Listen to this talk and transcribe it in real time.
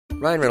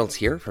Ryan Reynolds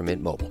here from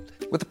Mint Mobile.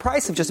 With the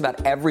price of just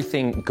about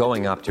everything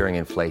going up during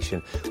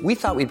inflation, we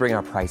thought we'd bring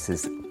our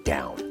prices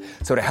down.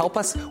 So to help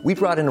us, we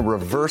brought in a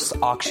reverse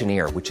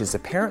auctioneer, which is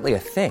apparently a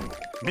thing.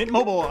 Mint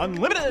Mobile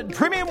Unlimited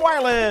Premium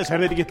Wireless. How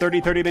to get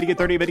 30, 30, bit to get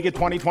 30, bit to get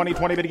 20, 20,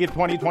 20, bit to get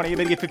 20, 20,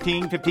 bit to get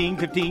 15, 15,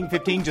 15,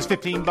 15, just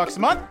 $15 a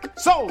month?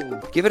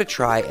 Sold! Give it a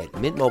try at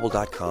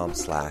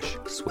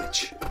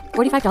mintmobile.com/switch.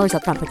 $45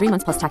 up front for 3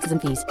 months plus taxes and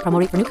fees. Promo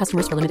rate for new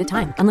customers for limited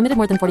time. Unlimited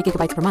more than 40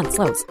 gigabytes per month.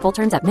 Slows full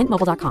terms at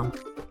mintmobile.com.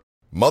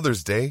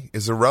 Mother's Day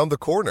is around the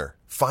corner.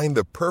 Find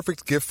the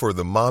perfect gift for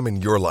the mom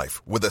in your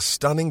life with a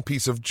stunning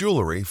piece of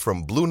jewelry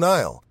from Blue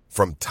Nile.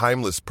 From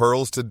timeless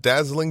pearls to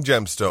dazzling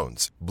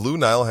gemstones, Blue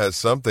Nile has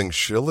something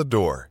she'll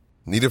adore.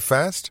 Need it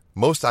fast?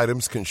 Most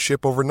items can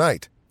ship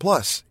overnight.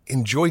 Plus,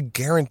 enjoy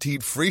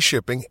guaranteed free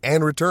shipping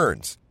and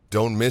returns.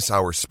 Don't miss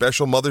our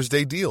special Mother's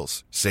Day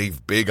deals.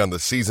 Save big on the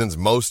season's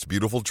most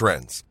beautiful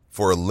trends.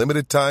 For a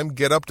limited time,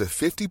 get up to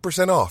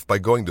 50% off by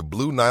going to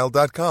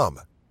BlueNile.com.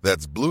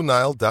 That's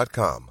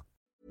BlueNile.com.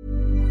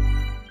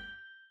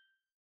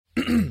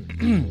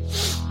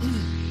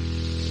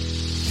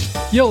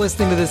 You're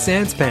listening to the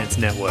Sans Pants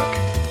Network.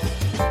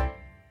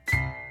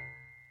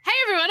 Hey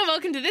everyone, and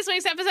welcome to this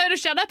week's episode of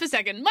Shut Up a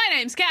Second. My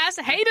name's Cass.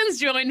 Hayden's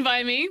joined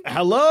by me.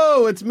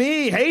 Hello, it's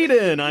me,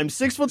 Hayden. I'm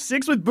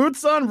 6'6" with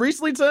boots on,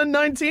 recently turned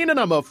 19, and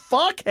I'm a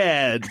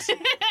fuckhead.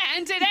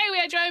 And today we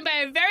are joined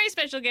by a very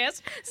special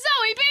guest,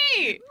 Zoe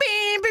Bee.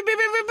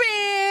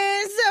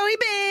 Zoe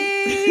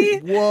Bee.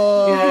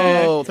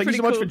 Whoa. Thank you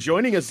so much cool. for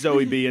joining us,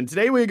 Zoe B. And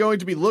today we're going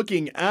to be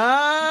looking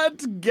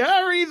at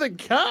Gary the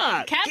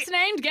cat. Cat's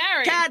named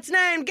Gary. Cat's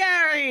named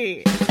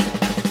Gary.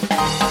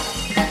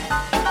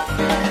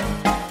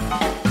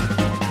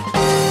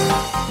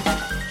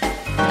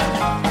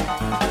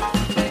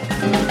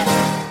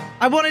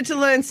 I wanted to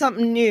learn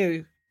something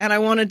new, and I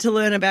wanted to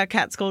learn about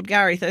cats called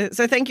Gary.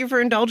 So thank you for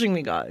indulging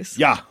me, guys.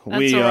 Yeah,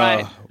 That's all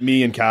right.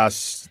 Me and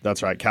Cass,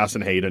 that's right, Cass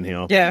and Hayden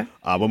here. Yeah.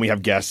 When we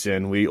have guests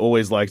in, we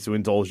always like to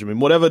indulge them in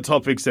whatever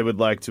topics they would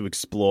like to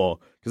explore,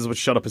 because it's what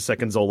Shut Up a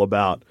Second's all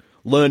about.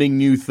 Learning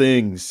new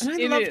things. And I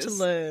It love is. to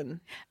learn.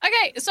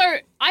 Okay, so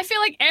I feel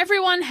like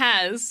everyone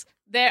has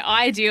their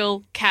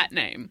ideal cat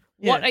name.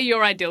 What Yeah. are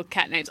your ideal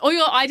cat names? Or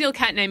your ideal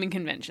cat naming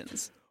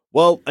conventions?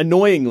 Well,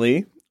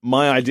 annoyingly,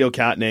 my ideal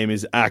cat name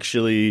is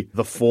actually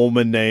the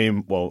former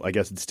name. Well, I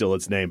guess it's still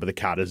its name, but the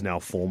cat is now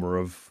former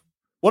of.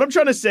 What I'm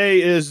trying to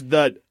say is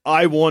that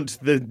I want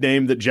the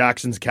name that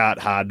Jackson's cat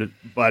had,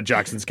 but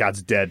Jackson's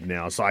cat's dead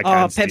now, so I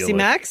can't steal Pepsi it.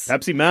 Max?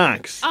 Pepsi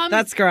Max.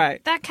 That's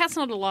great. That cat's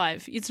not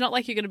alive. It's not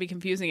like you're going to be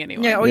confusing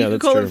anyone. Yeah, or Yeah, you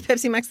could that's call true. it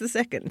Pepsi Max the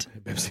second.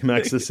 Pepsi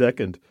Max the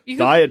second. You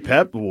could- Diet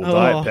Pep. Well, Oh.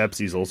 Diet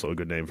Pepsi's also a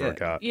good name for a Yeah.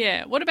 cat.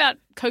 Yeah. What about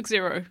Coke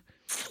Zero?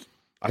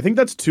 I think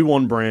that's too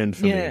on brand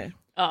for Yeah. me.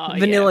 Oh,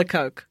 Vanilla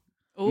Coke.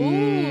 Yeah.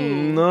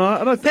 Ooh. No, I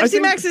don't. I Pepsi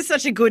think, Max is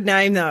such a good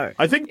name, though.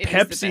 I think It is the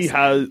Pepsi best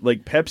has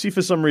Pepsi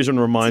for some reason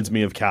reminds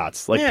me of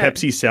cats. Like Yeah.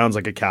 Pepsi sounds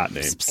like a cat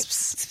name.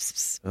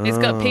 It's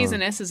got P's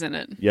and S's in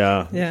it.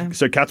 Yeah. Yeah.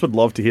 So cats would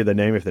love to hear their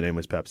name if their name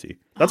was Pepsi.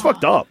 That's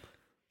fucked up.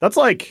 That's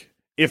like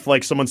if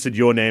like someone said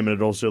your name and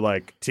it also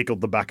like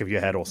tickled the back of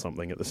your head or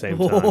something at the same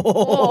time.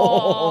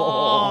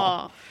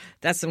 Oh.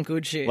 That's some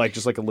good shit. Like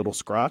just like a little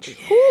scratch.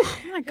 Oh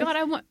my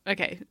God,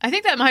 okay. I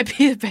think that might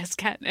be the best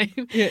cat name.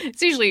 Yeah.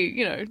 It's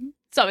usually,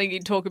 something you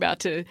talk about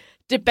to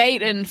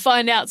debate and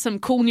find out some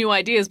cool new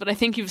ideas, but I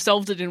think you've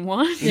solved it in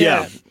one.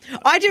 Yeah.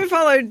 I do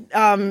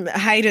follow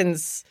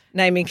Hayden's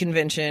naming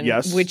convention,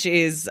 Yes. which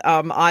is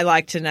I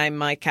like to name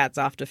my cats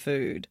after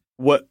food.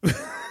 What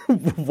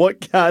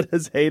what cat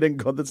has Hayden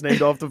got that's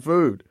named after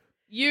food?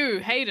 You,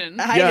 Hayden.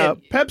 Yeah,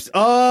 Pepsi.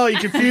 Oh, you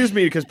confused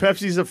me because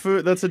Pepsi's a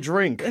food. That's a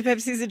drink.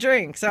 Pepsi's a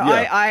drink. So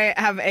Yeah. I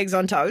have eggs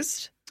on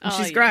toast, which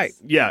Oh, is yes. great.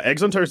 Yeah,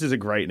 eggs on toast is a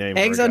great name.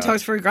 Eggs for a on cat.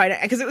 toast for a great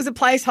because it was a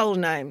placeholder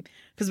name.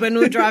 Because when we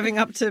were driving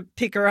up to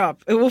pick her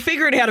up, we'll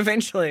figure it out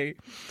eventually.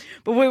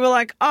 But we were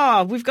like,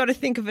 oh, we've got to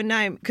think of a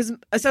name.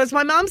 So it's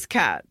my mum's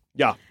cat.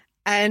 Yeah.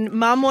 And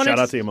mum wanted Shout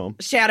out to your mum.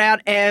 Shout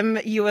out, Em.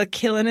 You are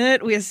killing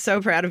it. We are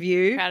so proud of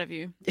you. Proud of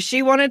you.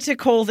 She wanted to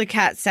call the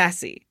cat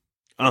Sassy,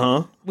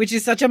 which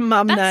is such a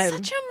mum That's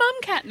name. such a mum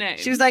cat name.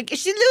 She was like,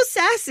 she's a little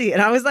sassy.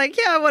 And I was like,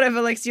 yeah, whatever.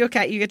 Like, it's your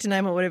cat. You get to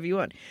name it whatever you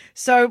want.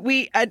 So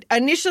we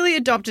initially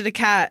adopted a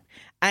cat.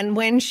 And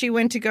when she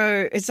went to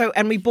go,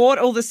 and we bought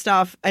all the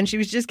stuff, and she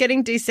was just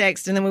getting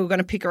desexed, and then we were going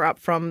to pick her up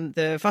from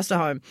the foster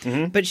home.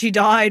 Mm-hmm. But she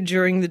died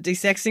during the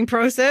desexing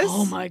process.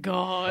 Oh my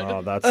God.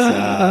 Oh, that's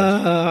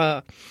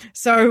sad.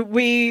 So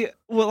we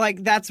were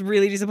like, that's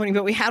really disappointing.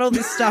 But we had all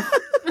this stuff.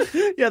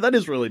 Yeah, that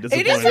is really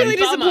disappointing. It is really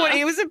Bummer.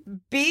 disappointing. It was a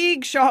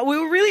big shock. We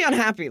were really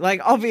unhappy.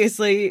 Like,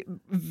 obviously,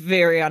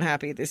 very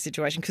unhappy at this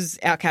situation because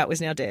our cat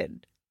was now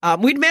dead.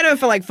 We'd met her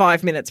for like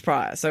 5 minutes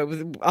prior,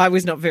 so I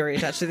was not very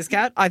attached to this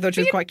cat. I thought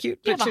she was quite cute.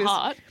 You have but she a was,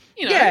 heart.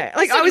 yeah,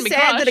 like still I was gonna be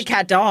sad that a crushed.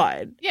 cat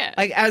died. Yeah.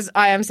 Like as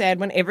I am sad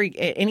when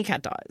any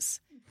cat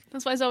dies.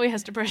 That's why Zoe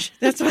has depression.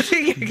 That's what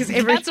because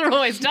every Cats are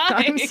always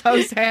dying. I'm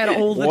so sad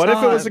all the What time.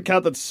 if it was a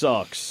cat that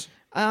sucks?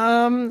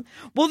 Well,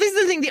 this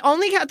is the thing. The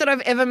only cat that I've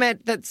ever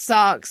met that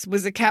sucks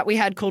was a cat we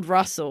had called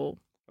Russell.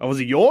 Oh, was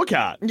it your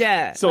cat?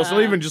 Yeah. So it's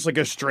not even just like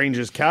a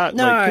stranger's cat.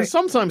 No. Because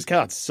sometimes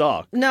cats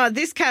suck. No,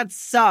 this cat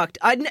sucked.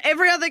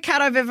 Every other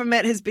cat I've ever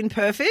met has been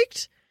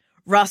perfect.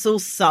 Russell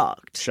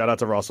sucked. Shout out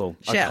to Russell,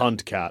 a Shout-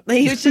 cunt cat.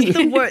 He was just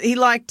the worst. He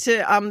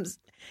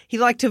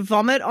liked to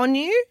vomit on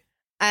you,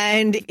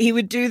 and he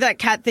would do that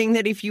cat thing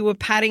that if you were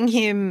patting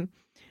him,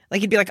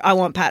 like he'd be like, "I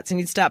want pats," and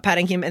you'd start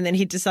patting him, and then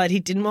he'd decide he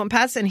didn't want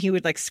pats, and he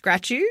would like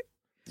scratch you.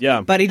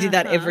 Yeah. But he did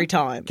that every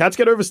time. Cats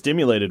get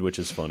overstimulated, which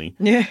is funny.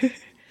 Yeah.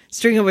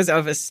 Stringer was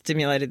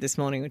overstimulated this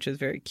morning, which was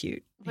very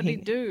cute. What did he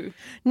do?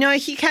 No,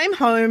 he came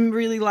home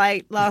really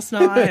late last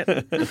night.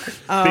 Big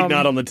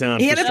night on the town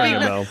He for had a big Stringer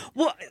night. Bell.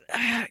 Well,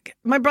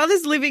 my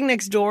brother's living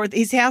next door.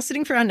 He's house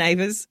sitting for our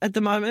neighbours at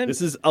the moment.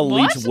 This is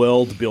elite What?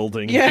 world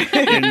building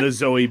in the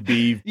Zoe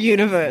Bee.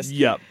 Universe.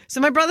 Yep. So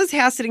my brother's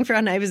house sitting for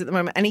our neighbours at the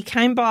moment, and he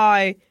came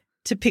by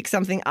to pick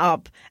something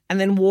up and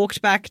then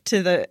walked back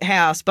to the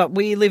house. But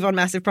we live on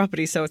massive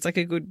property, so it's like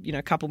a good,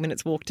 couple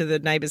minutes walk to the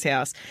neighbour's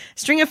house.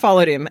 Stringer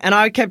followed him, and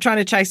I kept trying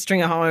to chase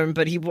Stringer home,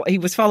 but he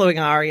was following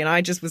Ari, and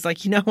I just was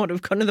like, you know what?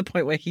 We've gotten to the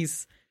point where you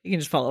can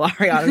just follow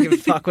Ari. I don't give a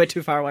fuck. We're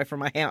too far away from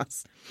my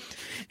house.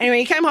 Anyway,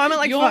 he came home at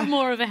like You're 5.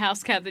 more of a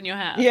house cat than your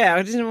house. Yeah,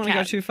 I didn't want to go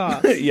Cat. too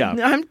far. Yeah.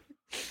 I'm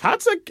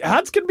Hats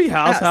can be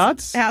house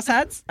hats. House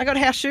hats. I got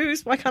house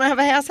shoes. Why can't I have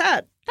a house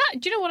hat?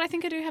 Do you know what? I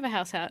think I do have a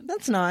house hat.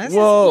 That's nice.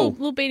 Whoa.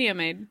 Little beanie I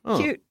made. Oh.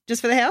 Cute.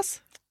 Just for the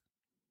house?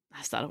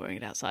 I started wearing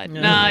it outside.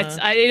 No. No,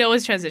 it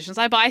always transitions.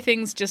 I buy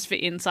things just for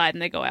inside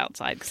and they go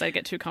outside because I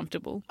get too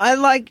comfortable. I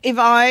like if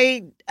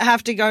I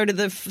have to go to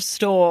the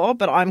store,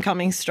 but I'm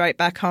coming straight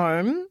back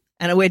home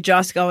and we're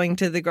just going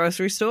to the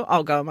grocery store,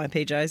 I'll go in my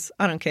PJs.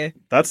 I don't care.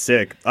 That's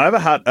sick. I have a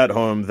hat at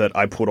home that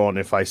I put on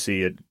if I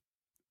see it,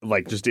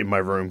 like, just in my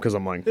room, because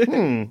I'm like,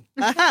 A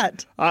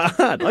hat. a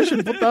hat. I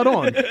should put that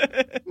on.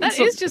 That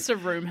is just a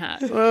room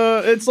hat.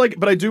 It's like,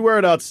 but I do wear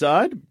it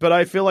outside, but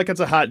I feel like it's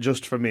a hat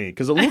just for me,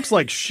 because it looks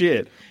like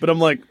shit, but I'm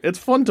like, it's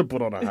fun to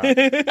put on a hat.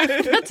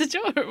 That's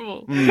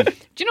adorable. Do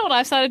you know what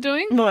I've started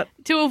doing? What?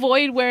 To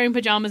avoid wearing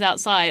pajamas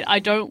outside, I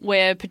don't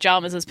wear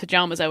pajamas as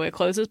pajamas. I wear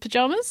clothes as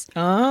pajamas.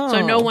 Oh.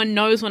 So no one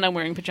knows when I'm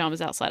wearing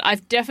pajamas outside.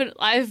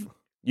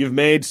 You've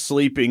made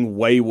sleeping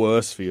way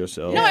worse for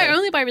yourself. No, I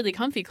only buy really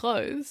comfy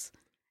clothes.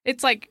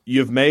 It's like,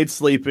 You've made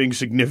sleeping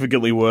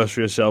significantly worse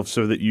for yourself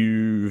so that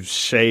you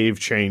save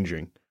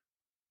changing.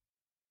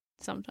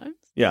 sometimes.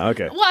 Yeah,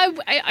 okay. Well,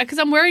 because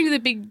I'm wearing the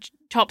big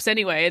tops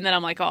anyway, and then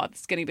I'm like, oh,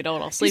 it's getting a bit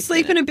old. I'll You sleep.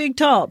 sleep in a big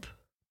top.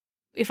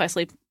 If I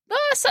sleep,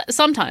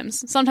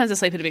 sometimes I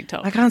sleep in a big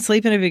top. I can't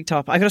sleep in a big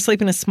top. I got to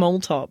sleep in a small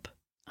top.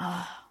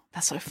 Oh,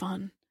 that's so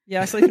fun.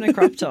 Yeah, I sleep in a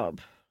crop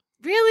top.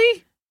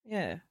 Really?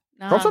 Yeah.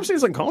 Nah. Crop top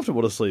seems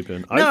uncomfortable to sleep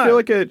in. No. I feel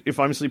like if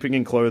I'm sleeping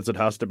in clothes, it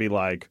has to be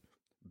like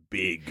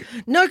big.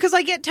 No, because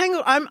I get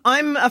tangled.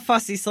 I'm a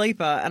fussy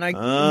sleeper and I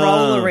Ah.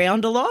 roll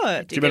around a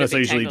lot. Did To be get a honest,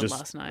 bit tangled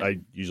last night. I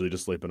usually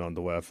just sleep in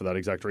underwear for that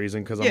exact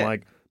reason because I'm Yeah.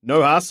 like,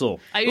 no hassle.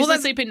 I Well, usually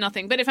that's- sleep in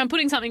nothing, but if I'm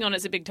putting something on,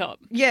 it's a big top.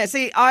 Yeah,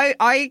 see,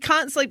 I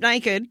can't sleep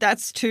naked.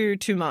 That's too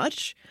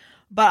much.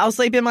 But I'll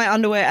sleep in my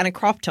underwear and a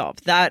crop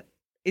top. That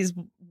is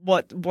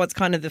what's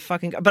kind of the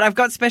fucking. But I've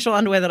got special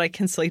underwear that I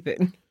can sleep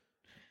in.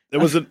 There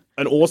was an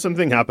awesome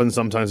thing happens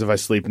sometimes if I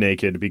sleep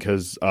naked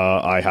because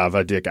I have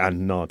a dick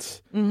and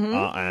nuts.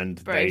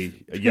 And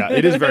Brave.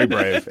 it is very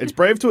brave. It's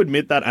brave to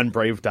admit that and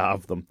brave to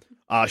have them.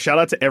 Shout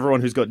out to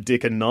everyone who's got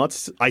dick and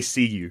nuts. I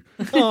see you.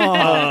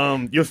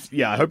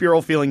 I hope you're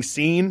all feeling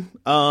seen.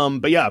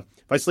 But yeah,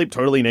 if I sleep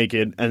totally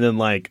naked and then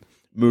like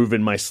move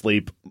in my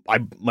sleep,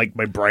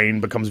 my brain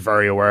becomes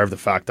very aware of the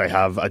fact I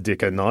have a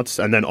dick and nuts,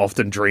 and then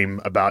often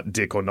dream about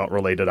dick or nut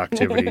related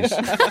activities.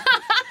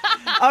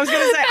 I was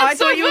going to say, I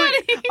so thought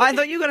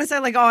funny. you were going to say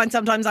like, oh, and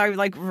sometimes I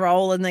like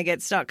roll and they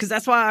get stuck because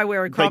that's why I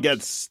wear a They crop.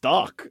 get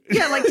stuck.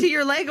 Yeah, like to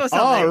your leg or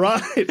something. Oh,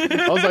 right.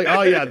 I was like,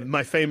 oh, yeah,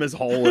 my famous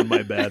hole in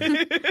my bed.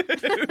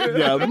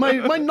 Yeah, my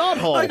nut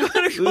hole. I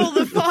gotta call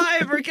the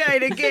fire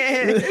brigade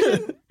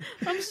again.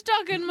 I'm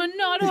stuck in my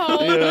nut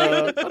hole.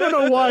 Yeah, I don't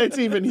know why it's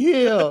even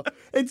here.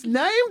 It's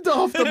named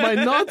after my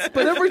nuts,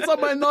 but every time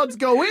my nuts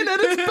go in it,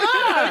 it's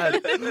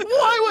bad.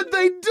 Why would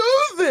they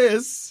do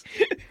this?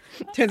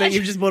 Turns out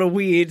you've just bought a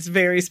weird,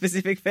 very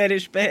specific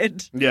fetish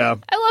bed. Yeah.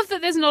 I love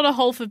that there's not a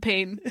hole for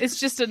peen. It's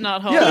just a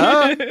nut hole.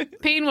 Yeah.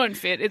 Peen won't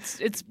fit. It's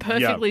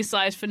perfectly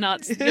sized for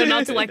nuts. Your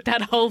nuts are like,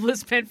 that hole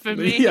was meant for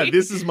me. Yeah,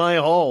 this is my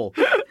hole.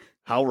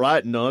 How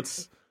right,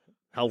 nuts.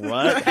 How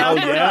right. How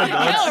yeah,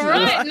 nuts. All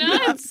right,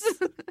 nuts.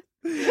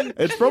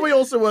 It's probably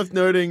also worth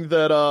noting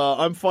that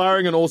I'm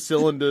firing on all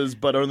cylinders,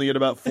 but only at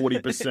about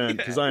 40%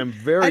 because I am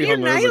very And you're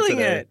hungover nailing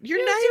today. it. You're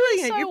You're nailing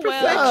doing it. so You're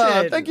well.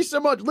 perfection. Yeah, thank you so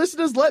much.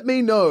 Listeners, let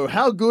me know.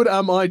 How good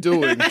am I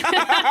doing?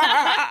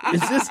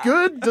 Is this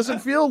good? Does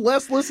it feel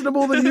less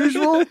listenable than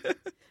usual?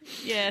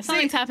 Yeah,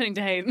 something's happening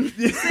to Hayden.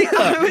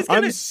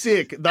 I'm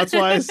sick. That's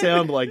why I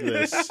sound like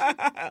this.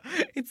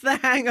 It's the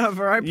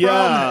hangover, I Yeah.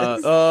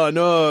 promise. Oh,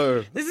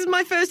 no. This is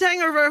my first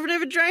hangover. I've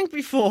never drank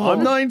before.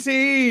 I'm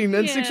 19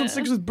 and Yeah.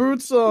 6'6" with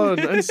boots on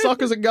and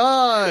suck as a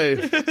guy.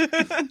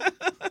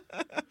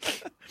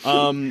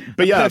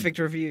 But yeah, Perfect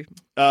review.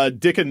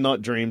 dick and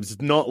nut dreams.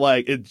 It's not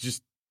like it's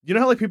just you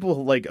know how like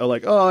people like are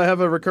like, oh, I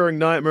have a recurring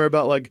nightmare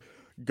about like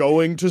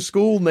going to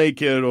school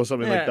naked or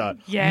something like that.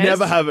 Yes.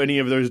 Never have any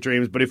of those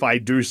dreams, but if I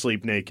do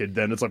sleep naked,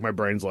 then it's like my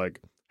brain's like,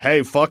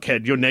 hey,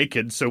 fuckhead, you're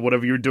naked, so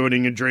whatever you're doing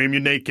in your dream,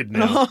 you're naked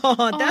now.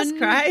 Oh, that's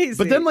crazy.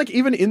 But then, like,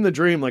 even in the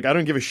dream, like, I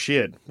don't give a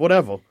shit.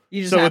 Whatever.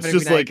 You just so happen it's to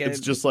just be like, naked.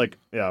 it's just like,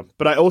 yeah.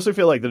 But I also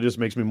feel like that just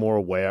makes me more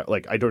aware.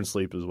 Like, I don't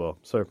sleep as well.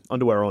 So,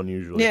 underwear on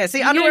usually. Yeah, see,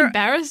 You get underwear.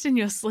 embarrassed in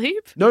your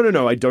sleep?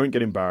 No. I don't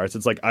get embarrassed.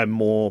 It's like I'm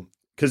more,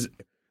 because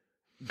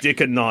dick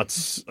and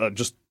nuts are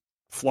just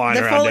flying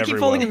They're around falling, everywhere.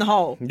 keep falling in the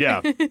hole.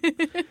 Yeah.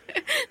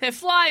 They're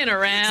flying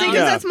around. See, because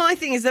Yeah. that's my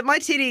thing, is that my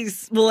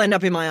titties will end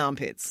up in my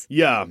armpits.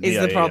 Yeah. Is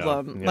yeah, the yeah,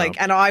 problem. yeah.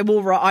 Like, and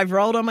I've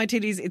rolled on my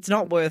titties. It's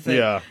not worth it.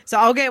 Yeah. So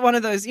I'll get one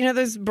of those, you know,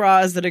 those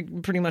bras that are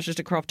pretty much just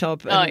a crop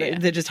top and Oh, yeah.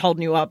 they're just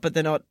holding you up, but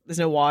they're not, there's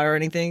no wire or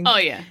anything. Oh,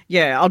 yeah.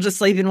 Yeah, I'll just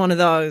sleep in one of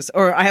those.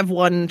 Or I have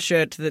one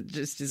shirt that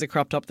just is a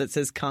crop top that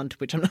says cunt,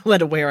 which I'm not allowed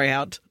to wear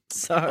out.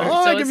 So,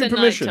 Oh, So give it's me a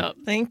permission. night top.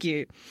 thank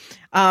you.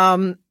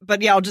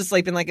 But yeah, I'll just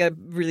sleep in like a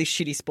really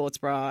shitty sports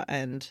bra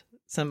and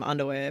some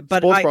underwear.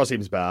 But Sports bra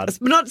seems bad.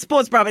 not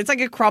sports bra, but it's like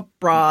a crop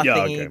bra Yeah,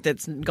 thingy okay.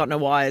 that's got no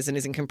wires and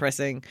isn't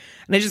compressing.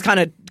 And it just kind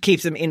of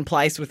keeps them in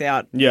place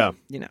without, Yeah.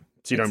 you know.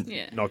 So you don't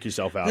Yeah. knock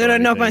yourself out. I or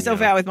don't knock anything, myself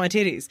yeah. out with my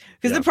titties.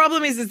 Because Yeah. the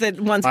problem is that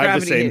once I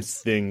have the gravity same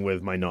hits. thing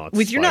with my nuts.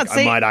 With your Like, nuts, I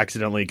see- might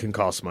accidentally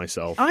concuss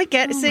myself. I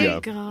get, see, Yeah.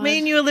 God. me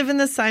and you are living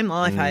the same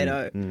life,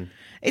 Hado.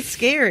 It's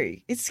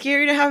scary. It's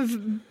scary to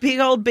have big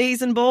old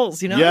bees and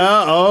balls, you know?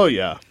 Yeah. Oh,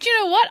 yeah. Do you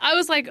know what? I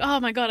was like, oh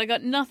my God, I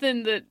got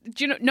nothing that.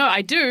 Do you know? No,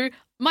 I do.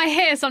 My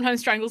hair sometimes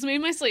strangles me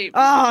in my sleep.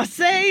 Oh,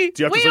 see?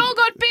 Do you have to We sleep- all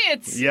got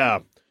bits. Yeah.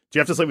 Do you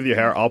have to sleep with your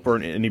hair up or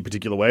in any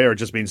particular way, or it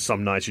just means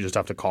some nights you just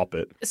have to cop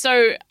it?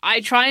 So I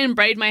try and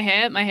braid my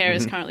hair. My hair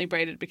is currently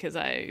braided because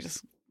I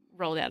just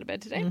rolled out of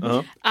bed today.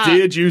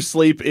 Did you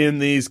sleep in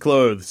these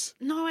clothes?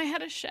 No, I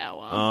had a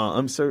shower.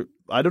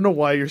 I don't know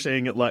why you're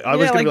saying it like I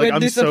was Yeah, gonna like be like we're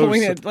I'm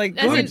disappointed. Like,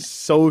 As in- I'm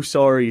so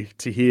sorry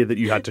to hear that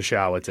you had to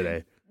shower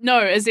today. No,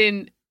 as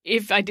in,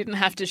 if I didn't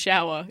have to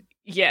shower,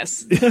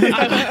 yes.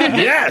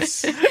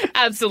 Yes.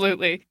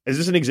 Absolutely. Is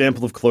this an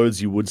example of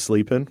clothes you would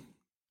sleep in?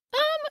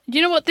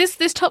 You know what? This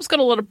top's got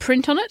a lot of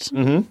print on it,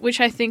 Mm-hmm. which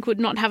I think would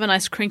not have a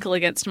nice crinkle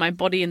against my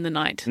body in the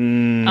night.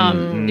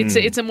 Mm.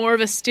 It's a more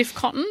of a stiff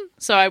cotton,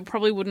 so I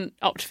probably wouldn't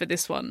opt for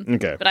this one.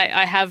 Okay. But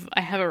I have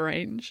a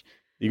range.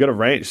 You got a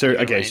range. So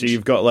got a okay, so range.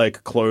 you've got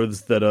like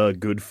clothes that are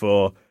good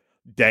for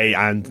day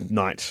and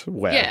night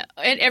wear. Yeah,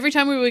 and every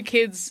time we were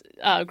kids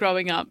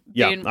growing up,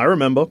 Yeah, being I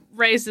remember.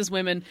 raised as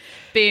women,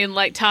 being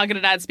like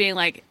targeted ads, being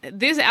like,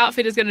 this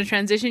outfit is going to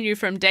transition you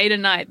from day to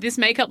night. This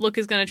makeup look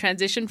is going to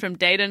transition from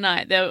day to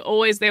night. They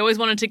always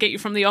wanted to get you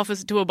from the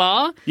office to a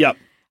bar. Yep.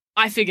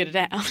 I figured it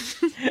out.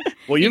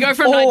 Well, you you've go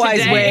from night to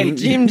always day. wear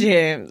gym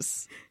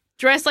jams.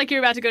 Dress like you're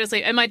about to go to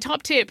sleep. And my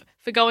top tip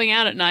for going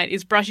out at night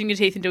is brushing your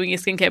teeth and doing your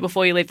skincare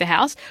before you leave the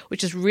house,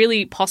 which is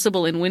really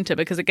possible in winter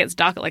because it gets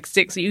dark at like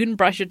 6. So you can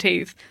brush your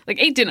teeth, like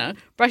eat dinner,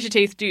 brush your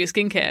teeth, do your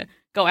skincare,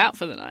 go out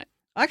for the night.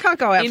 I can't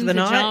go out In for the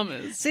night.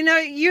 pajamas. See, no,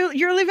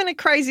 you're living a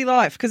crazy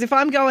life. Because if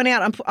I'm going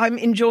out, I'm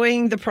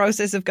enjoying the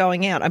process of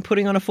going out. I'm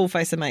putting on a full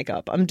face of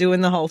makeup. I'm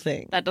doing the whole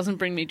thing. That doesn't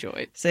bring me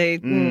joy.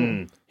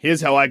 See,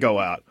 Here's how I go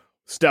out.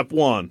 Step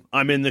 1,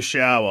 I'm in the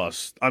shower.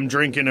 I'm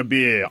drinking a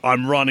beer.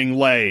 I'm running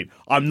late.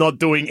 I'm not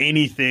doing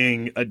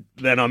anything.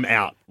 Then I'm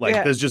out. Like,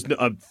 Yeah. there's just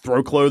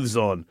throw clothes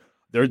on.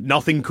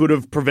 Nothing could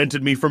have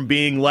prevented me from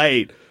being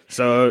late.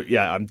 So,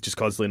 yeah, I'm just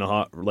constantly in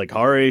a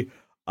hurry.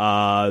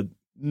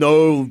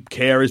 No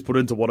care is put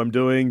into what I'm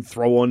doing.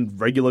 Throw on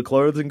regular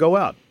clothes and go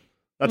out.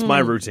 That's my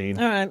routine.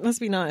 all right, must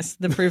be nice.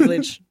 The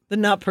privilege, the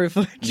nut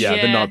privilege. Yeah,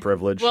 the nut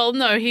privilege. Well,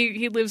 no,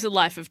 he lives a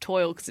life of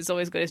toil because he's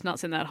always got his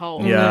nuts in that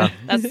hole. Yeah.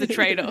 That's the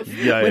trade-off.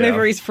 yeah,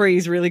 Whenever yeah. he's free,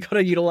 he's really got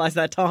to utilize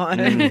that time.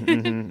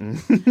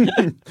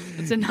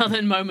 It's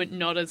another moment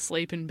not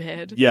asleep in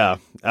bed. Yeah,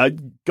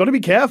 got to be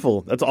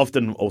careful. That's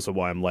often also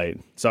why I'm late.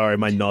 Sorry,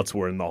 my nuts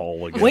were in the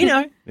hole again. We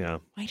know. Yeah.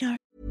 We know.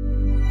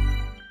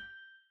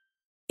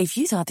 If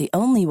you thought the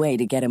only way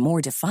to get a more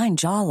defined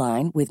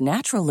jawline with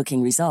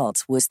natural-looking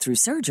results was through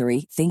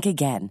surgery, think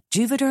again.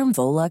 Juvederm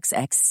Volux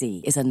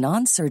XC is a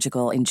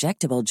non-surgical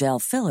injectable gel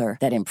filler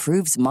that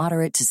improves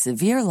moderate to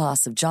severe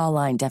loss of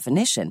jawline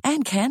definition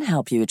and can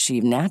help you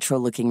achieve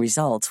natural-looking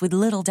results with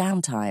little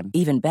downtime.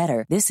 Even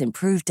better, this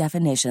improved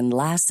definition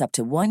lasts up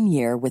to 1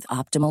 year with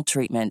optimal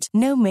treatment.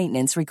 No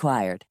maintenance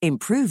required.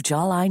 Improve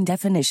jawline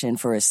definition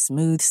for a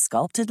smooth,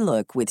 sculpted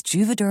look with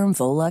Juvederm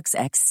Volux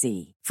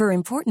XC. For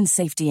important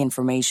safety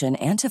information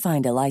and to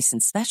find a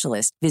licensed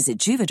specialist, visit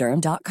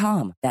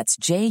Juvederm.com. That's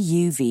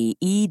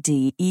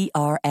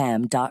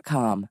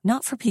JUVEDERM.com.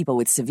 Not for people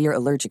with severe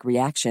allergic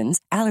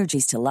reactions,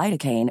 allergies to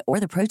lidocaine,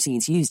 or the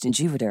proteins used in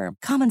Juvederm.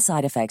 Common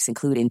side effects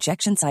include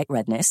injection site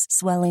redness,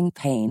 swelling,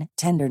 pain,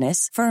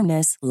 tenderness,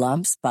 firmness,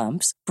 lumps,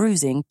 bumps,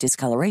 bruising,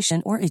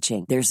 discoloration, or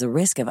itching. There's a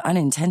risk of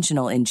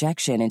unintentional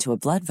injection into a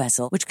blood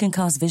vessel, which can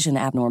cause vision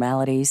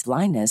abnormalities,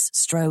 blindness,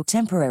 stroke,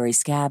 temporary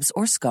scabs,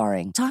 or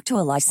scarring. Talk to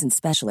a licensed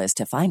specialist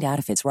to find out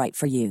if it's right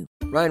for you.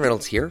 Ryan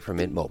Reynolds here from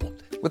Mint Mobile.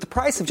 With the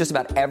price of just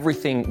about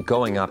everything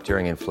going up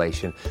during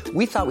inflation,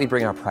 we thought we'd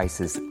bring our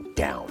prices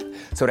down.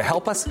 So to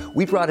help us,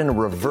 we brought in a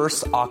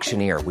reverse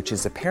auctioneer, which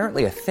is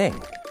apparently a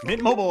thing.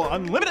 Mint Mobile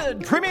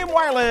Unlimited Premium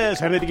Wireless.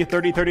 How to get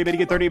 30, 30, bit to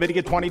get 30, bit to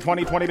get 20,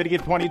 20, 20, bit to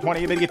get 20, 20,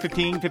 bit to get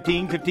 15,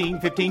 15,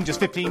 15, 15, just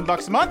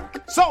 $15 a month?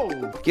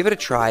 Sold! Give it a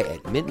try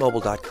at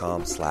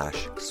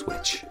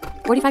mintmobile.com/switch.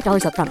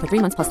 $45 up front for 3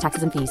 months plus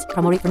taxes and fees.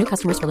 Promo rate for new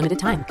customers for limited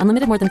time.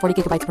 Unlimited more than 40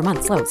 gigabytes per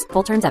month. Slows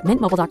full terms at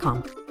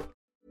mintmobile.com.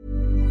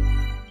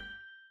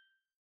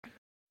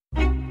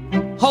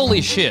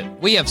 Holy shit,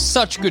 we have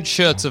such good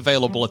shirts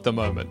available at the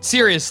moment.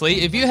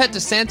 Seriously, if you head to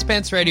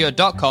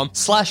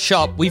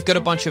sanspantsradio.com/shop, we've got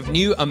a bunch of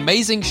new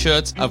amazing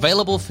shirts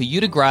available for you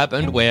to grab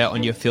and wear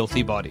on your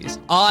filthy bodies.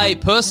 I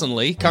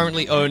personally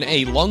currently own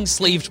a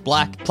long-sleeved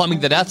black Plumbing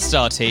the Death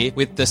Star tee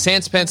with the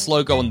Sanspants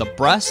logo on the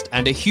breast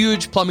and a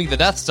huge Plumbing the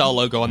Death Star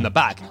logo on the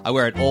back. I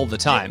wear it all the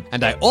time.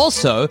 And I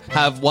also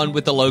have one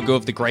with the logo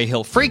of the Grey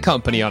Hill Free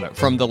Company on it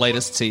from the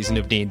latest season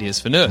of D&D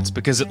is for Nerds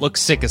because it looks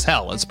sick as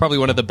hell. It's probably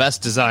one of the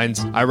best designs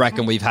I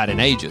reckon we've had in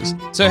ages.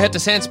 So head to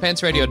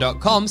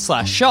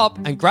sanspantsradio.com/shop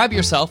and grab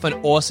yourself an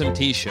awesome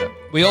t-shirt.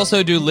 We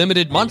also do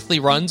limited monthly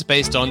runs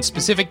based on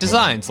specific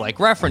designs like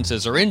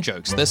references or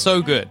in-jokes. They're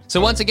so good. So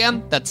once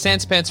again, that's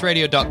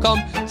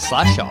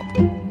sanspantsradio.com/shop.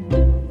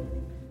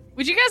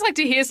 Would you guys like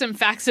to hear some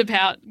facts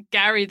about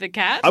Gary the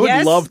cat? I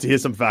would love to hear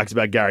some facts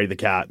about Gary the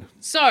cat.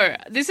 So,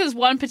 this is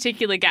one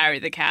particular Gary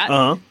the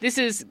cat. This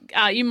is,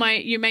 you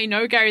may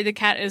know Gary the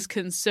cat as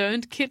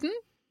Concerned Kitten.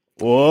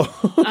 Whoa.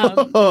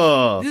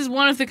 This is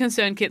one of the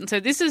concerned kittens. So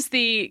this is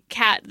the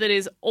cat that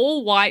is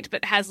all white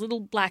but has little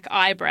black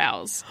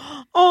eyebrows.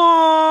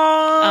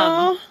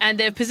 Aww. And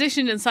they're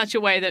positioned in such a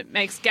way that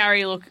makes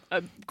Gary look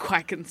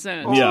quite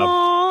concerned.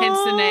 Yeah. Hence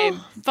the name.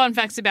 Fun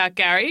facts about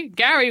Gary.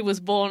 Gary was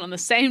born on the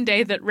same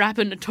day that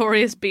rapper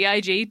Notorious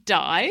B.I.G.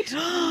 died.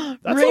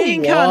 That's a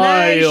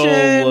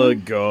while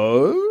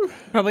ago.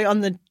 Probably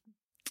on the...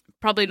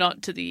 Probably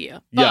not to the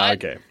year. Yeah,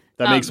 but, okay.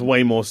 That makes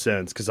way more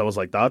sense because I was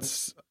like, that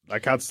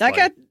cat's that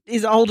cat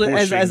is older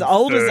as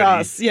old 30. As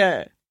us.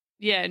 Yeah.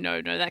 Yeah,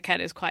 no, that cat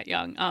is quite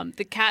young.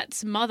 The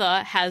cat's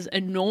mother has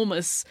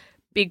enormous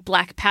big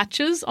black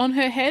patches on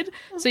her head,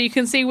 so you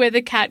can see where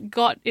the cat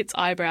got its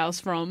eyebrows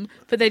from,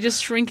 but they're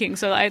just shrinking.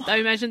 So I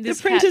imagine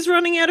this the printer's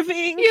running out of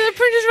ink. Yeah, the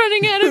printer's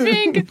running out of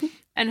ink.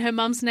 And her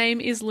mum's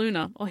name is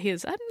Luna, or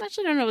his. I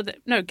actually don't know what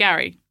no,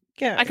 Gary.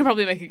 I can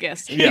probably make a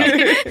guess. Yeah.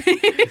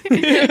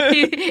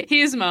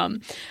 His mum.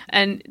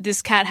 And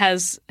this cat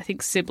has, I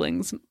think,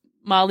 siblings.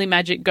 Marley,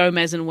 Magic,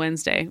 Gomez, and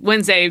Wednesday.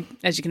 Wednesday,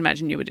 as you can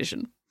imagine, new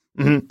edition.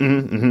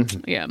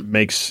 Yeah.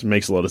 Makes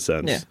a lot of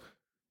sense. Yeah.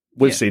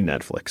 We've seen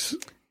Netflix.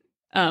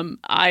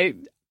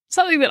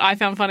 Something that I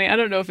found funny, I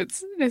don't know if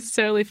it's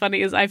necessarily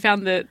funny, is I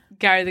found the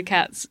Gary the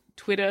Cat's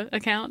Twitter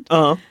account.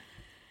 And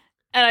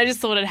I just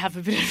thought I'd have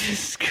a bit of a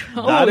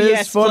scroll. That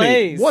is funny.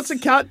 Please. What's a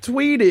cat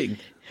tweeting?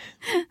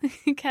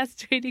 Cat's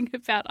tweeting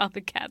about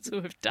other cats who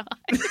have died.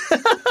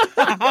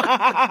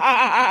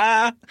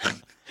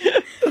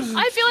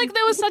 I feel like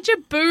there was such a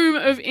boom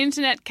of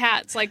internet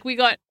cats. Like, we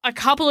got a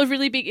couple of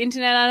really big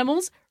internet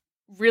animals,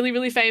 really,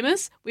 really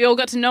famous. We all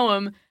got to know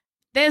them.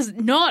 There's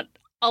not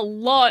a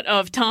lot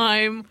of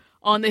time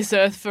on this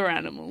earth for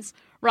animals,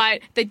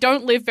 right? They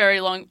don't live very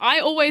long.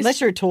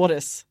 Unless you're a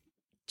tortoise.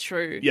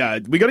 True. Yeah,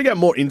 we got to get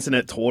more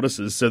internet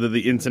tortoises so that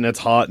the internet's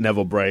heart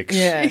never breaks.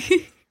 Yeah.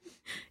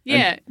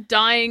 Yeah,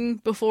 dying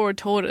before a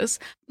tortoise.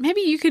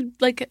 Maybe you could,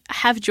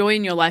 have joy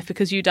in your life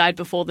because you died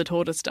before the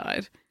tortoise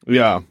died.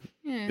 Yeah.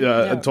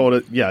 A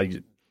tortoise. Yeah.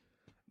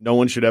 No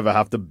one should ever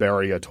have to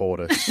bury a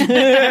tortoise.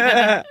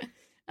 Yeah,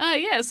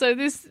 so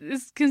this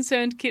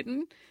concerned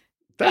kitten.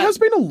 There has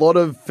been a lot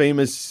of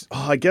famous,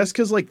 I guess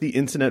because, the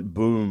internet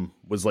boom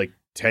was,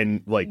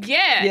 10,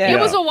 Yeah, it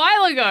was a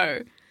while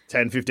ago.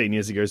 10, 15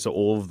 years ago, so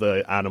all of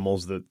the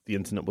animals that the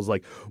internet was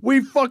like,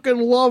 we fucking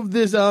love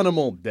this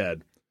animal,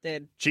 dead.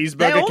 Cheeseburger cat,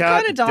 they all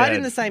kind of died dead.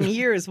 in the same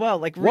year as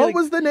well. Really... What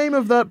was the name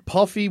of that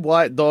puffy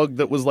white dog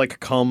that was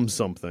cum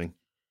something?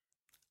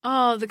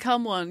 Oh, the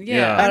cum one.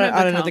 Yeah.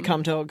 I don't know the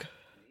cum dog.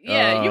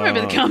 Yeah, you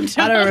remember the cum dog.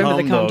 I don't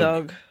remember the cum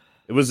dog.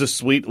 It was a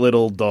sweet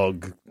little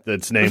dog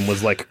that's name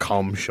was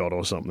cum shot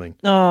or something.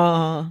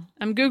 Oh.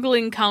 I'm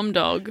Googling cum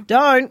dog.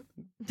 Don't.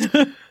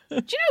 Do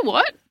you know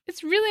what?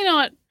 It's really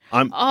not...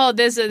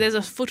 there's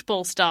a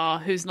football star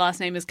whose last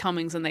name is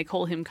Cummings and they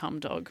call him Cum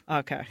Dog.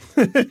 Okay.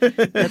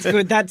 That's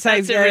good. That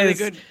saves really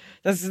good.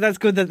 That's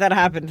good that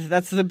happened.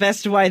 That's the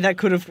best way that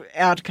could have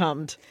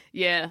outcomed.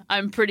 Yeah,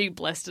 I'm pretty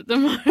blessed at the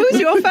moment. Who's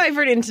your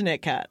favourite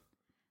internet cat?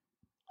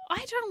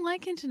 I don't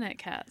like internet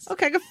cats.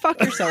 Okay, go fuck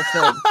yourself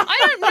then. I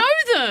don't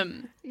know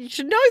them. You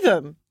should know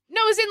them.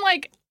 No, as in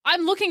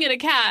I'm looking at a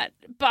cat,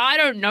 but I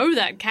don't know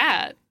that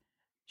cat.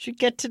 Should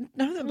get to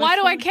know them. Why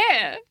do I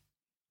care?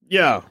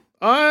 Yeah.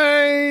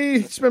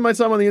 I spend my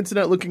time on the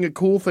internet looking at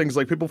cool things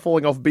like people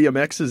falling off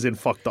BMXs in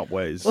fucked up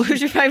ways. Well,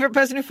 who's your favourite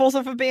person who falls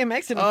off a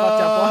BMX in a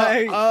fucked up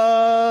way?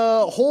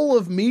 Hall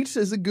of Meat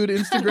is a good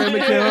Instagram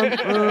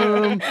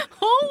account.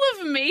 Hall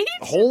of Meat?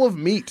 Hall of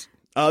Meat.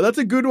 That's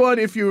a good one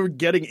if you're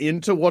getting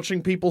into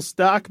watching people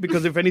stack,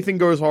 because if anything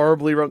goes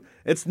horribly wrong,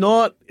 it's an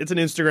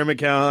Instagram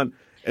account.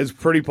 It's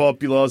pretty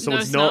popular, so no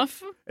it's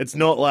snuff? not. It's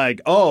not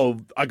like, oh,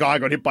 a guy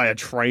got hit by a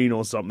train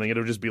or something.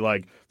 It'll just be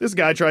like, this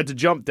guy tried to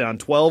jump down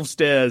 12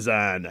 stairs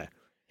and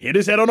hit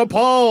his head on a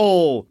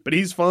pole, but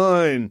he's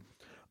fine.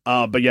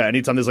 But yeah,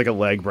 anytime there's like a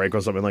leg break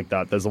or something like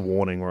that, there's a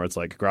warning where it's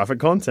like graphic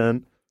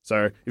content.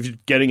 So if you're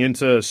getting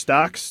into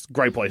stacks,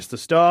 great place to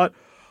start.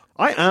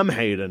 I am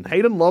Hayden.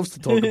 Hayden loves to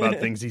talk about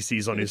things he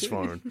sees on his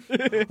phone.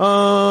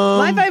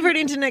 My favourite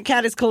internet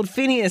cat is called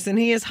Phineas, and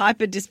he has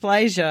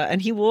hyperdysplasia,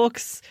 and he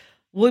walks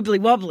wobbly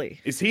wobbly.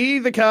 Is he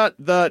the cat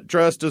that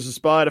dressed as a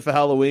spider for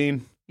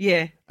Halloween?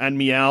 Yeah. And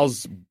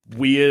meows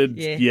weird?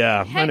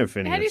 Yeah, I know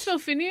Phineas. How do you spell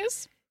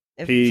Phineas?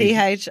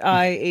 Phienanas.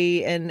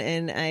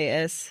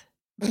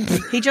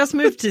 He just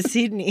moved to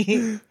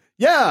Sydney.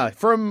 Yeah,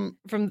 from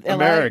LA.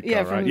 America,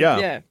 Yeah, right?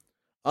 Yeah.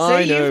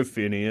 I know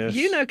Phineas.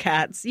 You know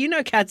cats. You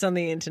know cats on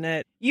the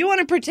internet. You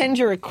want to pretend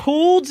you're a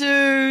cool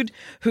dude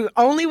who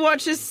only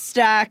watches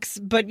stacks,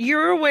 but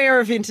you're aware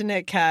of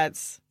internet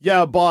cats.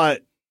 Yeah,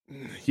 but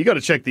you got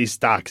to check these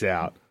stacks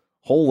out.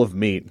 Whole of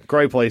Meat,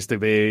 great place to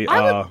be.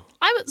 I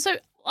would. So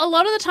a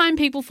lot of the time,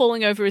 people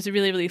falling over is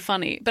really, really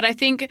funny. But I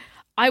think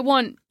I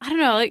want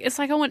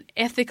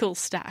ethical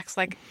stacks,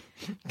 like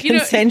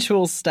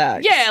consensual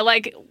stacks. Yeah,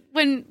 like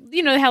when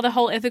how the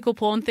whole ethical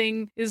porn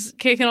thing is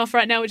kicking off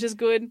right now, which is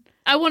good.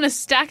 I want a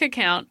stack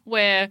account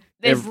where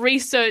they've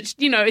researched,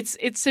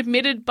 it's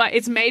submitted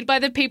it's made by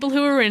the people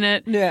who are in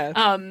it.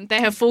 Yeah. They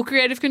have full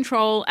creative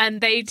control, and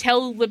they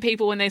tell the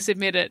people when they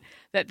submit it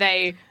that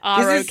they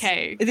are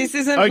okay. This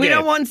isn't, we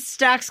don't want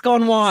stacks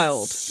gone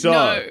wild. So,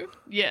 no.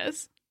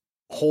 Yes.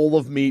 Whole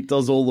of Meat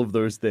does all of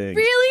those things.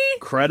 Really?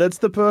 Credits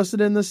the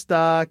person in the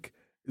stack.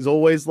 Is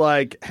always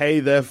like, hey,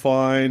 they're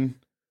fine.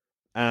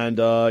 And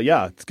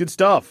yeah, it's good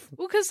stuff.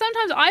 Well, because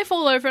sometimes I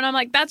fall over and I'm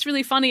like, that's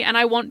really funny, and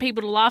I want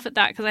people to laugh at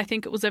that because I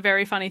think it was a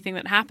very funny thing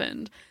that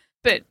happened.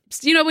 But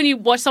when you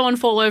watch someone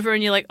fall over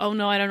and you're like, oh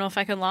no, I don't know if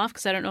I can laugh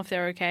because I don't know if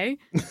they're okay.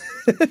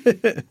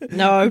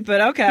 No,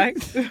 but okay.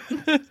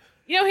 How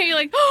you're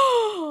like,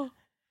 oh,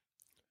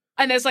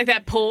 and there's like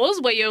that pause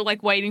where you're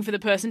like waiting for the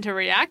person to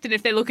react, and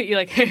if they look at you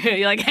like,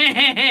 you're like,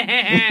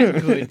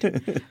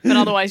 good. But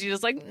otherwise you're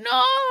just like,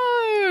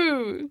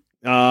 no.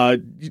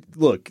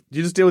 Look,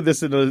 you just deal with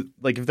this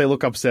if they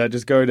look upset,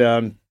 just go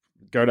to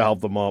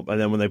help them up, and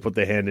then when they put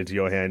their hand into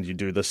your hand, you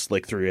do the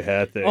slick through your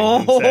hair thing.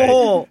 And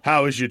say,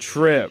 how was your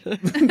trip?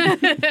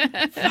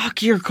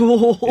 Fuck, you're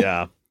cool.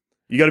 Yeah.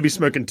 You got to be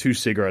smoking 2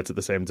 cigarettes at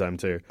the same time,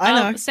 too.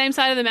 I know. Same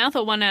side of the mouth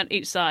or one out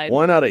each side?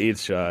 One out of each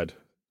side.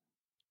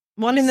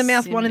 One in the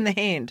mouth, one in the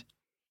hand.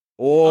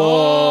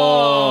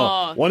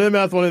 Oh. One in the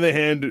mouth, one in the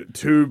hand,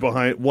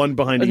 one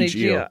behind each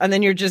ear. And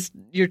then you're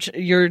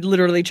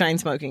literally chain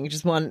smoking.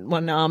 Just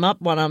one arm up,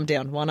 one arm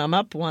down. One arm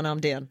up, one arm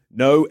down.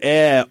 No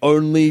air,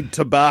 only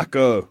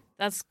tobacco.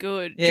 That's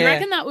good. Yeah. Do you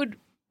reckon that would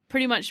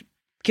pretty much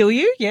kill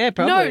you? Yeah,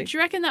 probably. No, do you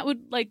reckon that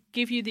would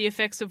give you the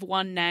effects of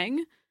one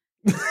nang?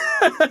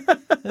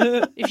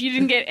 If you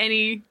didn't get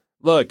any.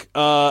 Look,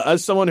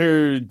 as someone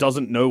who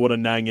doesn't know what a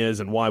nang is,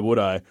 and why would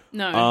I?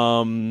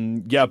 No.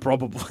 Yeah,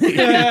 probably.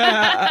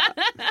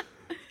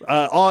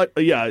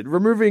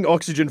 Removing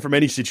oxygen from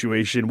any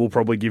situation will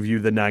probably give you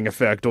the nang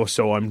effect, or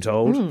so I'm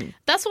told.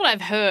 That's what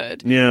I've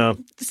heard. Yeah.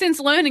 Since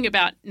learning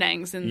about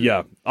nangs and.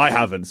 Yeah, I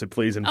haven't, so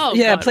please inform. Oh,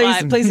 yeah,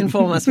 God, please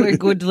inform us. We're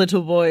good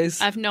little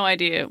boys. I have no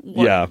idea.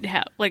 Why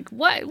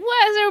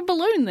is there a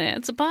balloon there?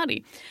 It's a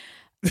party.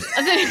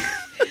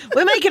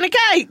 We're making a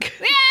cake.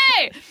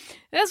 Yay!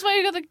 That's why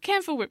you got the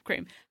camphor whipped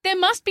cream. There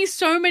must be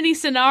so many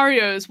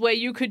scenarios where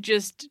you could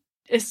just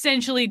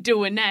essentially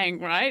do a nang,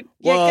 right?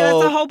 Yeah,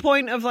 that's the whole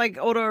point of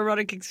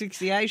autoerotic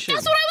asphyxiation.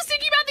 That's what I was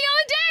thinking about the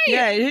other day.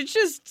 Yeah, it's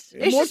just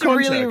a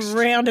really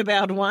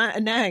roundabout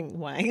nang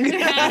wang.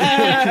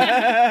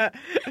 I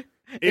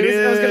was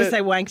going to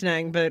say wank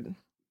nang, but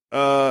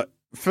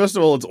first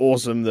of all, it's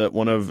awesome that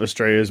one of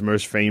Australia's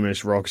most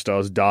famous rock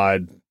stars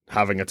died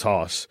having a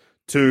toss.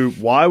 2,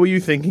 why were you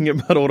thinking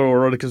about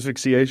autoerotic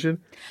asphyxiation?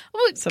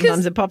 Well,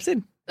 sometimes it pops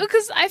in.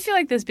 Because I feel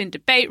like there's been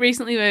debate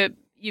recently where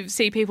you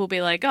see people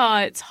be like, oh,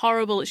 it's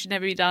horrible, it should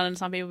never be done, and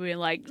some people be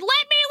like, let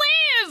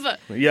me live!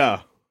 Yeah.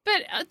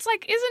 But it's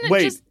like, isn't it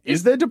Wait, just...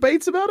 is there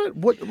debates about it?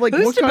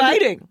 Who's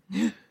debating?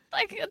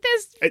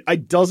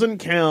 It doesn't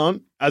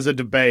count as a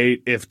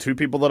debate if 2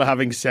 people that are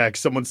having sex,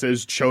 someone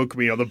says, choke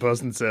me, other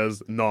person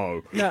says,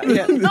 no. No,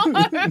 yeah. No.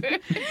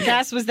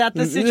 Cass, was that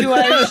the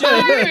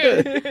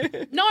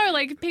situation? No,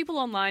 people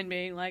online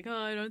being like, oh,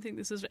 I don't think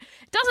this is... It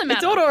doesn't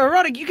matter. It's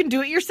autoerotic. You can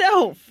do it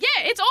yourself. Yeah,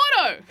 it's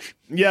auto.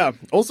 Yeah.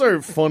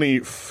 Also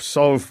funny,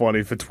 so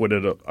funny for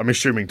Twitter. I'm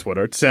assuming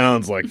Twitter. It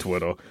sounds like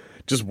Twitter.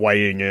 Just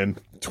weighing in,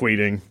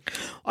 tweeting.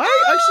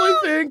 I actually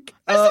think...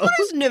 As someone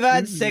who's never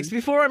had sex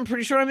before, I'm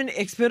pretty sure I'm an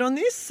expert on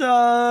this,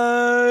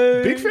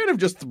 so... Big fan of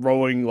just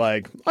throwing,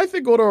 I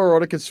think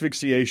autoerotic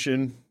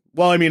asphyxiation...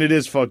 Well, I mean, it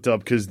is fucked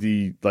up because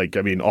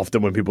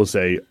often when people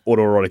say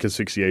autoerotic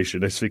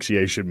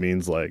asphyxiation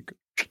means,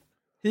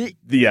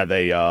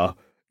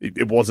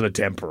 it wasn't a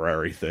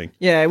temporary thing.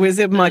 Yeah, it was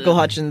a Michael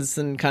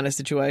Hutchinson kind of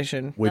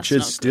situation. Which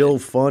is still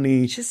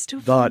funny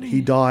that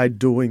he died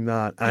doing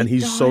that, and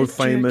he's so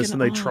famous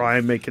and they try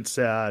and make it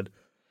sad.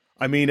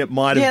 I mean, it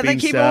might have Yeah, been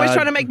they keep sad. always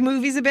trying to make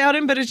movies about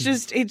him, but it's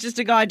just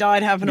a guy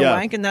died having a Yeah.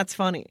 wank, and that's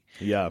funny.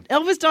 Yeah.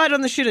 Elvis died on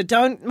the shitter.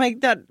 Don't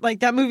make that, like,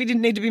 that movie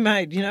didn't need to be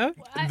made, you know?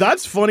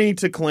 That's funny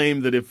to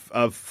claim that if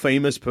a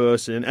famous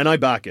person, and I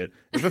back it,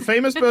 if a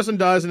famous person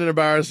dies in an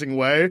embarrassing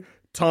way,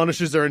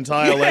 tarnishes their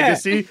entire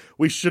legacy,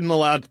 we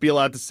shouldn't be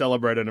allowed to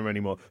celebrate him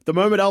anymore. The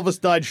moment Elvis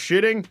died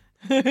shitting,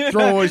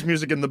 throw his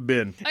music in the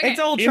bin. It's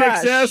all In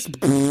trash. excess,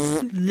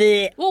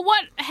 Well,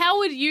 how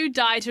would you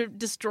die to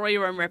destroy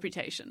your own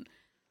reputation?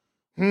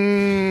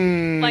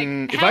 Like,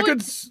 if how I would-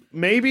 could,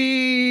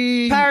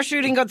 maybe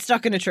Parachuting got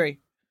stuck in a tree.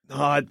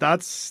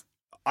 that's.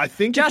 I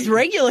think Just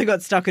regular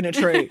got stuck in a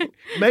tree.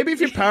 maybe if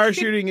you're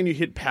parachuting and you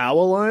hit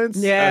power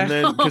lines, Yeah. and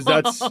then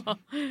because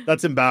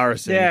that's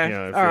embarrassing. Yeah. You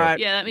know, All right.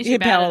 Yeah, that means Hit you're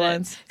bad power at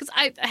lines. Because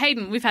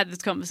Hayden, we've had this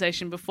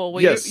conversation before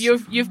where Yes.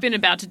 you've been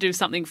about to do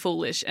something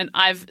foolish, and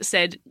I've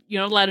said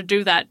you're not allowed to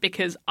do that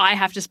because I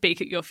have to speak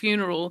at your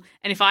funeral,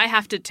 and if I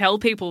have to tell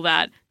people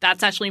that,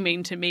 that's actually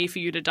mean to me for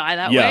you to die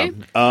that way.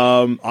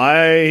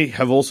 I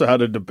have also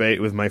had a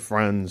debate with my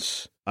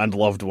friends and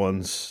loved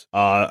ones,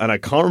 and I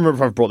can't remember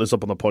if I've brought this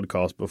up on the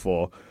podcast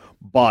before,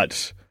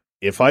 but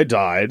if I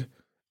died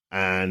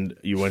and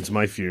you went to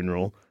my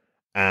funeral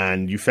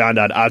and you found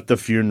out at the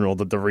funeral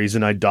that the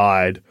reason I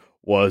died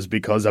was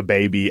because a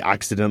baby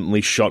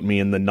accidentally shot me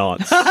in the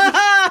nuts,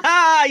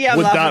 Yeah,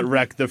 would love that it.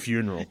 wreck the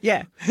funeral?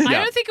 Yeah. I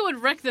don't think it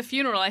would wreck the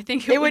funeral. I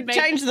think It would make-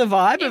 change the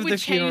vibe it of would the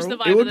change funeral.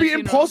 the vibe It of would the be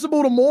funeral.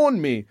 impossible to mourn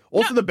me.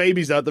 Also, the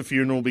baby's at the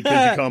funeral because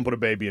you can't put a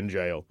baby in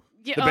jail.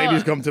 Yeah, The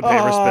baby's come to pay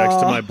respects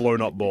to my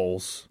blown up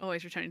balls.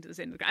 always returning to the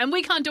scene of the crime. And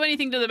we can't do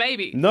anything to the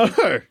baby. No,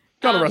 can't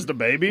arrest a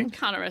baby.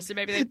 Can't arrest the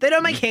baby. They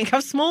don't make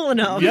handcuffs small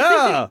enough.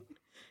 Yeah.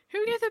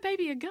 Who gave the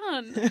baby a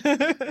gun?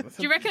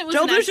 Do you reckon it was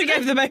Joel an Dusha accident?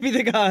 gave the baby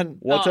the gun.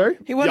 What, sorry?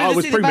 He wanted yeah, it to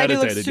was see the baby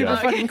look premeditated, super yeah.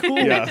 fucking cool.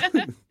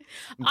 Yeah.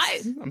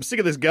 I'm sick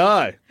of this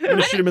guy. I'm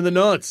gonna shoot him in the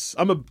nuts.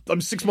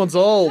 I'm 6 months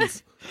old.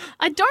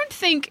 I don't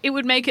think it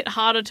would make it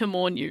harder to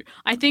mourn you.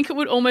 I think it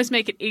would almost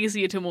make it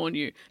easier to mourn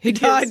you. He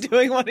because- died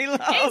doing what he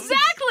loved.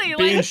 Exactly.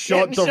 Being Like,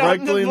 shot getting shot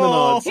directly in in the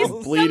the nuts,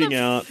 balls. bleeding the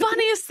out.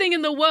 funniest thing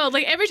in the world.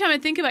 Like every time I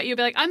think about you, I'd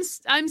be like,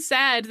 I'm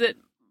sad that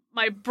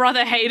my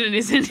brother Hayden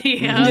isn't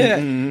here. Yeah.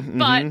 Mm-hmm.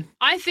 But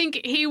I think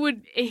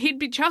he'd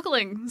be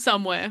chuckling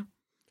somewhere.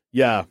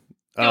 Yeah.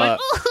 Going,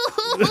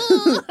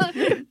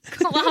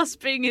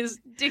 clasping his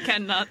dick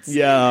and nuts.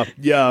 Yeah.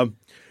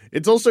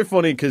 It's also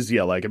funny because,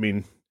 yeah, like, I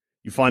mean,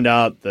 you find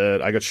out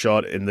that I got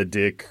shot in the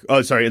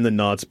in the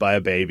nuts by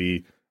a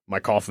baby. My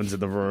coffin's in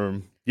the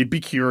room. You'd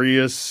be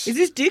curious. Is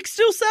his dick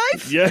still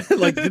safe? Yeah,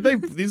 like,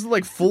 these are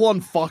like full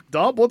on fucked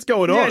up? What's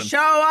going Yeah, on?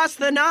 show us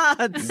the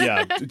nuts.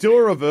 Yeah, do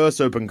a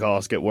reverse open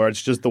casket where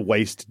it's just the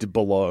waist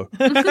below.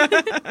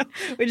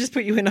 We just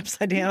put you in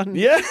upside down.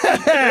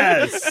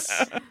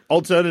 Yes!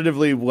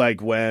 Alternatively,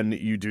 like, when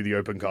you do the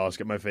open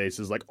casket, my face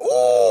is like,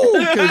 oh!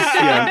 Because,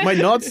 yeah, my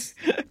nuts,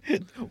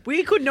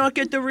 We could not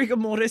get the rigor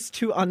mortis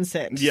to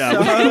unset. yeah,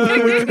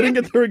 So- we couldn't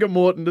get the rigor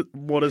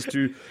mortis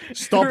to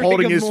stop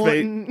holding his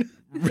face. Morton.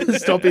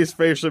 Stop his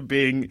face from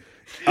being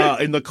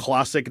in the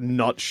classic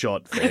nut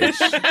shot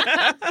face.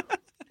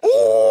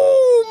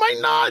 Ooh, my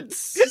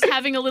nuts! Just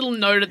having a little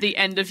note at the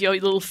end of your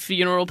little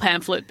funeral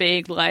pamphlet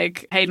being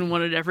like, Hayden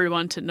wanted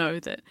everyone to know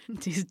that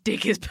his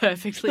dick is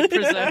perfectly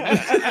preserved.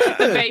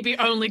 The baby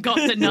only got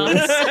the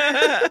nuts.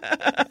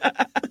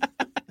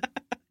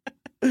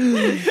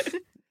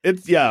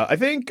 It's, yeah, I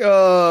think,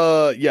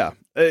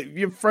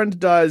 your friend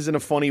dies in a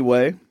funny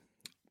way.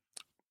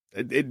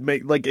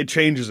 It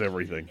changes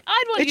everything.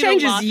 I'd want It you to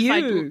changes laugh if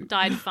you. I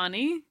died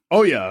funny.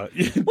 Oh, yeah.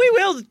 We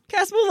will.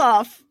 Cass will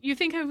laugh. You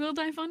think I will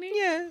die funny?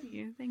 Yeah.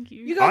 Yeah, thank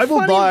you. You got I will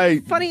funny, die-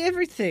 funny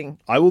everything.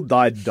 I will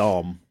die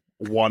dumb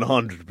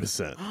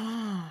 100%.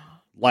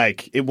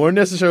 Like, it won't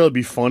necessarily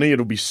be funny,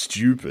 it'll be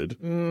stupid.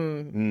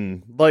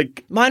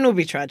 Like, Mine will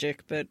be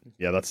tragic, but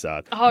yeah, that's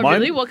sad. Oh, Mine-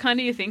 really? What kind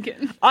are you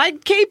thinking? I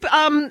keep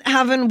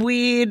having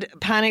weird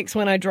panics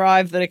when I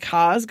drive that a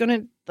car's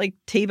gonna like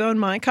T-bone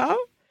my car,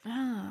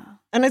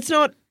 and it's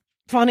not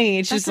funny.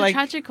 It's That's just a like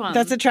tragic one.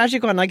 That's a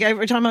tragic one. Like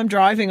every time I'm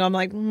driving, I'm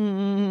like,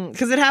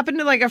 because it happened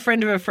to like a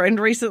friend of a friend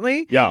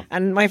recently. Yeah.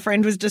 and my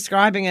friend was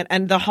describing it,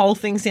 and the whole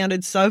thing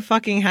sounded so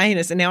fucking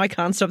heinous, and now I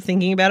can't stop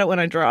thinking about it when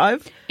I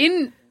drive.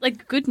 In,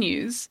 like, good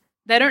news,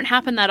 they don't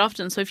happen that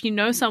often. So if you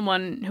know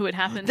someone who it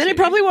happened Then to, it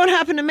probably won't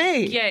happen to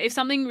me. Yeah, if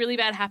something really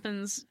bad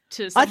happens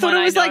to I someone thought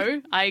it was know,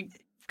 like- I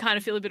kind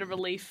of feel a bit of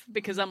relief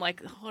because I'm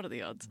like, what are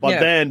the odds? But Yeah.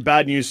 then,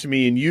 bad news to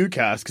me and you,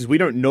 Cass, because we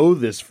don't know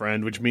this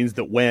friend, which means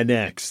that we're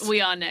next. We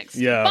are next.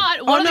 Yeah.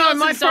 But what Oh are the no, odds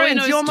my that Zoe friends,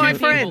 knows you're my two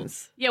people?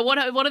 friends. Yeah, what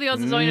are the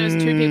odds that Zoe knows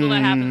two people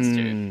that happens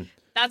to?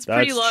 That's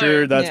pretty That's low.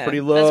 true. That's Yeah. pretty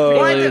That's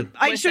low. pretty Well, low.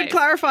 I We're should safe.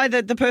 clarify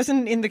that the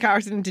person in the car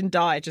accident didn't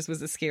die. It just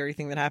was a scary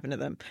thing that happened to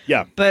them.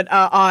 Yeah. But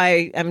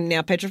I am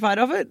now petrified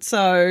of it.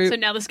 So So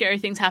now the scary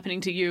thing's happening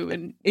to you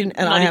and, And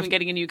not I even have-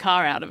 getting a new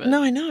car out of it.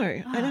 no, I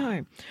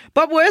know.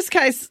 But worst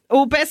case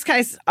or best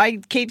case, I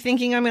keep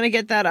thinking I'm going to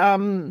get that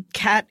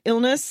cat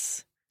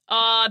illness.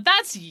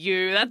 That's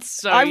you. That's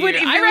so I would.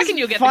 you. If I it reckon was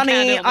you'll get funny. the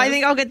cat illness. I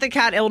think I'll get the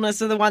cat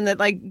illness, or the one that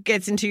like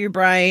gets into your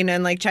brain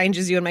and like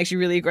changes you and makes you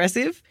really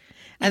aggressive.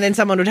 And then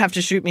someone would have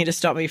to shoot me to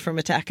stop me from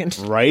attacking.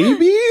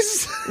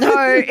 Rabies? No,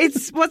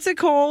 it's, what's it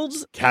called?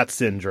 Cat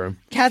syndrome.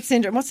 Cat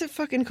syndrome. What's it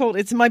fucking called?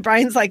 It's my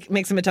brain's like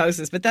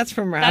myxomatosis, but that's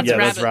from rabbits. Yeah,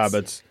 rabbits. that's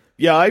rabbits.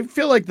 Yeah, I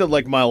feel like that.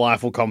 Like my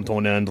life will come to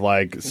an end.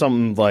 Like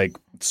something like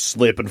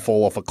slip and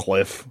fall off a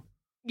cliff.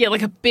 Yeah,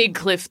 like a big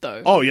cliff,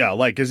 though. Oh yeah,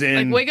 like as Like,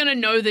 in we're going to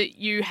know that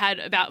you had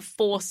about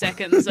 4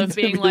 seconds of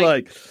being be like,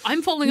 like-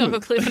 I'm falling off a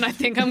cliff and I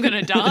think I'm going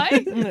to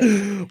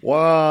die.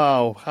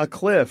 wow, a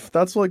cliff.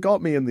 That's what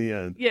got me in the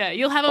end. Yeah,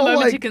 you'll have a Oh,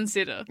 moment like- to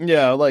consider.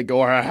 Yeah, like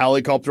or a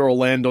helicopter will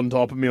land on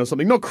top of me or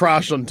something. Not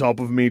crash on top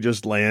of me,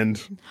 just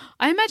land.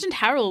 I imagined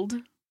Harold.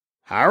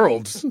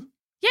 Harold.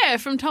 Yeah,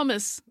 from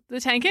Thomas, the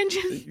Tank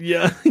Engine.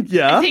 Yeah,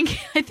 yeah.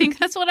 I think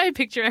that's what I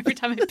picture every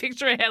time I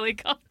picture a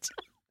helicopter.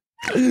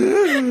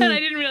 And I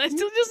didn't realize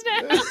till just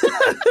now.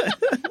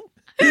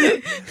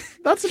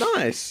 That's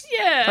nice.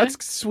 Yeah.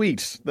 That's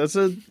sweet. That's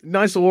a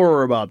nice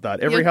aura about that.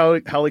 Every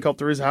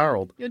helicopter is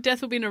Harold. Your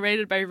death will be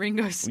narrated by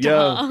Ringo Starr.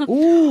 Yeah.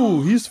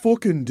 Ooh, he's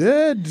fucking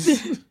dead.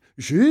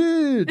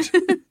 Shit.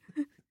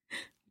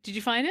 Did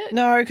you find it?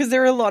 No, because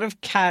there are a lot of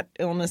cat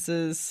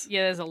illnesses.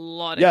 Yeah, there's a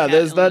lot of Yeah, cat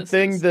there's that illnesses.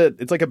 thing that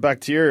it's like a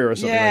bacteria or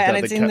something Yeah, like that.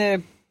 and it's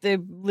that in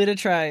the litter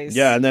trays.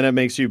 Yeah, and then it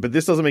makes you, but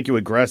this doesn't make you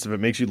aggressive. It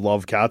makes you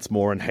love cats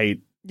more and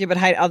hate. Yeah, but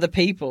hate other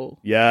people.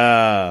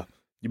 Yeah.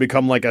 You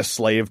become like a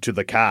slave to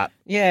the cat.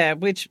 Yeah,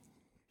 which,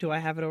 do I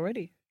have it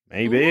already?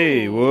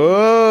 Maybe.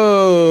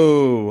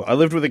 Whoa. I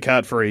lived with a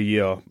cat for a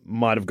year.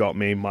 Might have got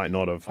me, might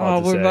not have.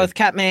 Hard to we're say. both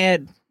cat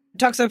mad.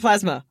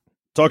 Toxoplasma.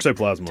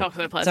 Toxoplasma.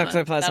 Toxoplasma.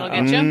 Toxoplasma. That'll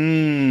get you.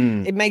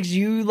 Mm. It makes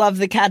you love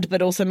the cat,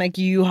 but also make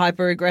you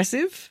hyper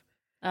aggressive.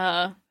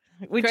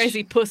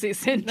 Crazy pussy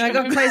syndrome. I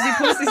got crazy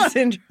pussy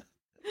syndrome.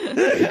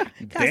 Guys,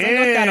 I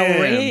got that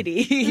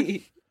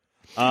already.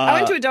 I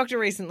went to a doctor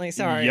recently.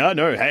 Sorry. Yeah,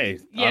 no, hey.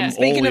 Yeah, I'm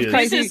speaking all of ears.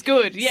 crazy- This is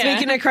good, yeah.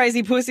 Speaking of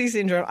crazy pussy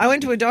syndrome, I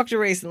went to a doctor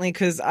recently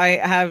because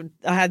I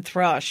had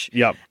thrush.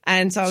 Yep.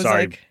 And so I was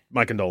Sorry, like,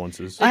 my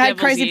condolences. I had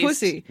devil's crazy yeast.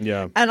 pussy.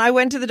 Yeah. And I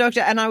went to the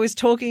doctor and I was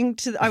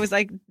I was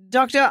like,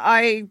 doctor,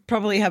 I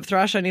probably have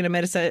thrush. I need a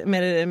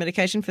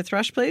medication for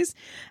thrush, please.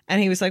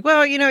 And he was like,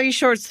 well, you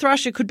sure it's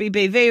thrush? It could be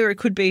BV or it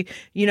could be,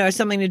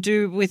 something to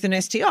do with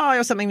an STI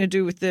or something to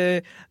do with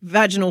the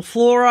vaginal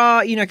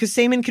flora, because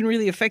semen can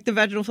really affect the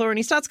vaginal flora. And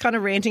he starts kind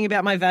of ranting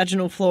about my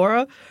vaginal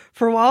flora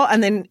for a while.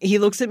 And then he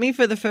looks at me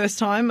for the first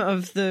time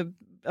of the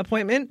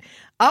appointment,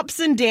 ups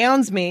and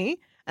downs me,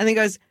 and then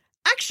goes,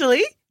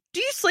 actually, do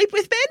you sleep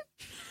with men?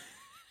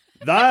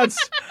 That's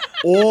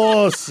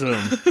awesome.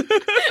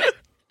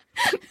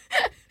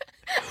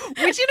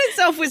 Which in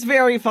itself was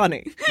very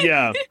funny.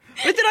 Yeah.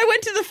 But then I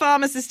went to the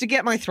pharmacist to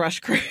get my thrush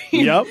cream.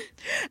 Yep.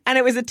 And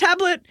it was a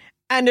tablet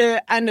and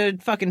a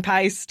fucking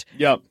paste.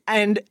 Yep.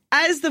 And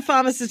as the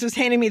pharmacist was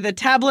handing me the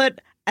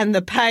tablet and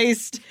the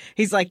paste,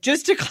 he's like,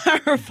 just to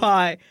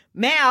clarify,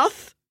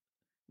 mouth,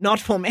 not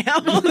for mouth.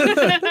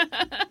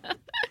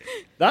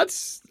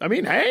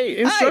 Hey,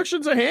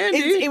 instructions are handy.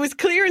 It was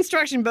clear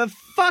instruction, but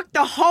fuck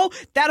that whole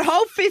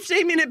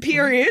 15-minute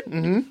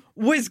period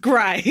was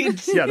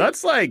great. Yeah,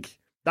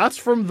 that's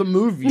from the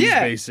movies, Yeah.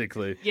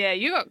 basically. Yeah,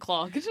 you got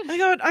clogged. I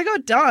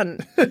got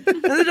done. And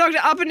the doctor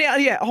up and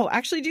down, yeah. Oh,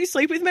 actually, do you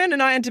sleep with men?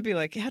 And I had to be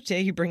like, how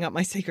dare you bring up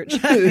my secret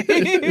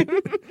shame?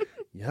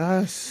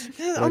 Yes.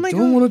 Oh I my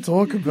don't God. want to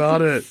talk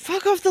about it.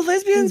 Fuck off, the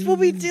lesbians will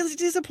be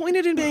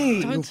disappointed in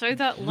me. Don't say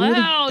that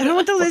loud. I don't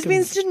want the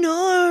lesbians to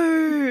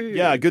know.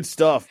 Yeah, good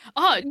stuff.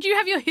 Oh, do you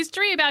have your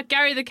history about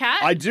Gary the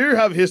cat? I do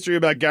have history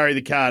about Gary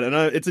the Cat, and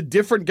it's a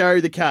different Gary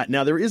the Cat.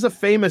 Now, there is a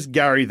famous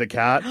Gary the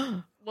Cat,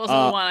 Wasn't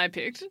the one I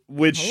picked.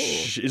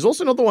 which is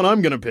also not the one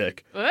I'm going to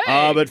pick.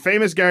 Hey. But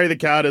famous Gary the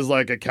Cat is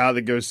like a cat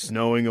that goes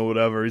snowing or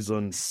whatever. He's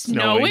on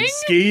Snowing?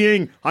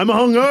 skiing. I'm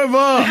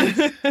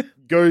hungover.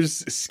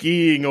 Goes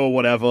skiing or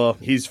whatever.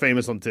 He's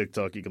famous on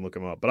TikTok. You can look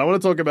him up. But I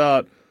want to talk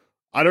about,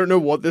 I don't know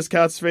what this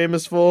cat's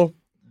famous for,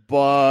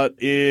 but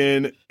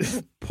in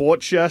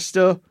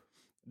Portchester,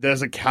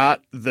 there's a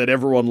cat that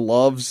everyone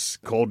loves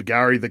called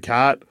Gary the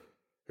Cat,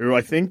 who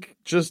I think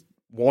just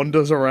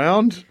wanders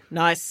around.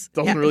 Nice.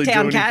 Doesn't really do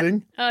town cat.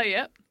 anything. Oh,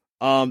 yeah.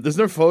 There's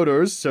no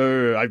photos,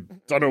 so I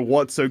don't know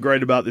what's so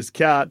great about this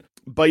cat.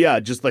 But yeah,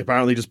 just like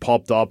apparently just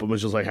popped up and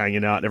was just like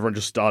hanging out. And everyone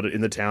just started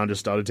in the town, just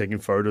started taking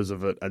photos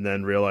of it, and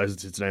then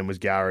realized its name was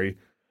Gary.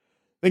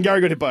 Then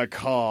Gary got hit by a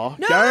car.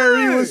 No!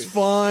 Gary was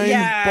fine,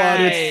 Yay! but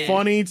it's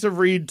funny to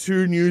read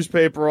 2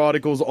 newspaper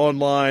articles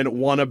online.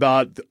 One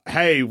about,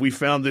 hey, we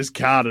found this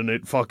cat and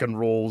it fucking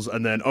rules.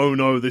 And then, oh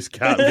no, this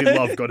cat we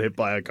love got hit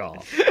by a car.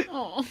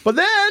 Oh. But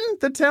then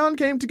the town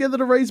came together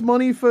to raise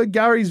money for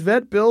Gary's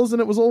vet bills and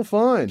it was all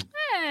fine.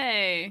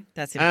 Hey.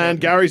 That's important. And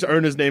Gary's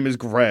owner's name is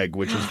Greg,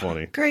 which is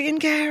funny. Greg and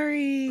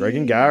Gary. Greg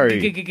and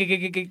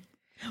Gary.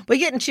 We're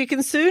getting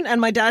chickens soon,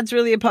 and my dad's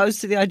really opposed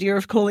to the idea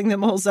of calling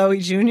them all Zoe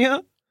Jr.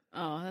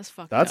 Oh, that's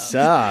fucked That's up.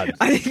 sad.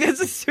 I think that's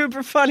a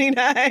super funny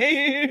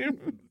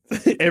name. How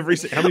many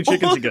chickens are you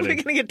We're getting? going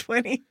to get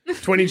 20.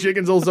 20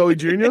 chickens, all Zoe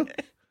Jr.?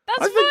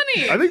 That's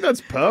funny. I think that's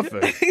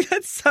perfect. I think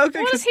that's so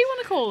good. What does he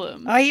want to call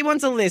them? He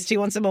wants a list. He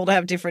wants them all to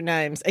have different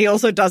names. He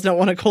also does not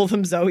want to call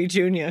them Zoe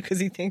Jr. because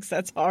he thinks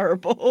that's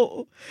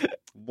horrible.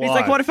 Why? He's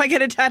like, what if I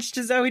get attached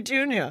to Zoe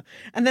Jr.?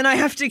 And then I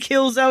have to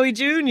kill Zoe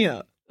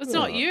Jr. It's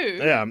not you.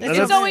 Yeah, and It's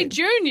that's- Zoe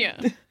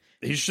Jr.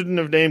 He shouldn't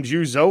have named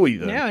you Zoe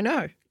then. Yeah, I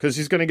know. Because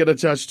he's going to get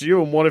attached to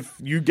you. And what if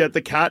you get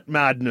the cat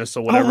madness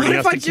or whatever? What and he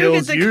if has I to do kill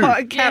get the you.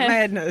 cat Yeah.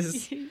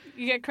 madness?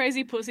 You get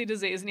crazy pussy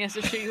disease and he has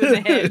to shoot you in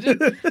the head.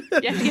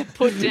 You have to get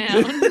put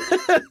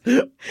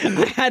down.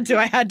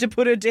 I had to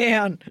put her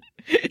down.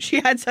 She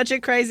had such a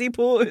crazy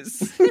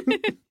puss.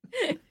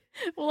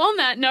 Well, on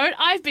that note,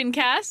 I've been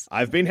Cass.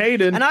 I've been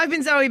Hayden. And I've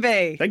been Zoe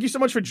Bee. Thank you so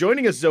much for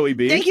joining us, Zoe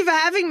Bee. Thank you for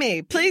having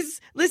me. Please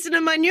listen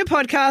to my new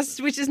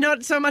podcast, which is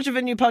not so much of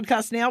a new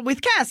podcast now,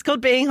 with Cass, called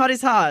Being Hot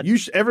is Hard.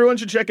 Everyone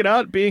should check it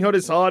out. Being Hot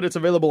is Hard. It's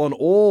available on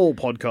all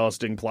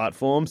podcasting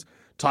platforms.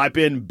 Type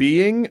in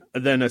being,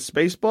 then a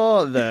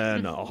spacebar,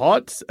 then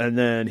hot, and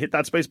then hit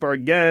that spacebar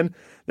again.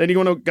 Then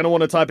you're going to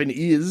want to type in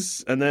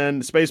is, and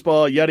then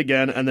spacebar yet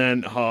again, and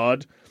then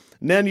hard.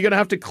 And then you're going to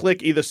have to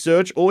click either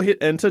search or hit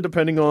enter,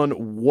 depending on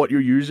what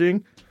you're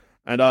using,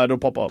 and it'll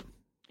pop up.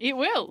 It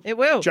will. It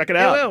will. Check it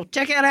out. It will.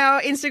 Check out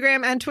our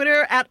Instagram and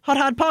Twitter at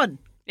HotHardPod.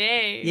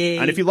 Yay.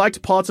 Yeah. And if you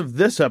liked parts of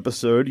this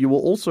episode, you will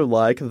also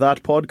like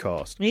that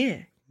podcast.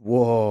 Yeah.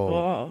 Whoa.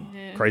 Oh.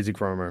 Crazy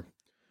promo.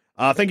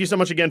 Thank you so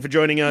much again for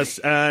joining us.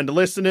 And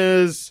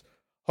listeners,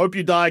 hope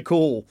you die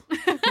cool.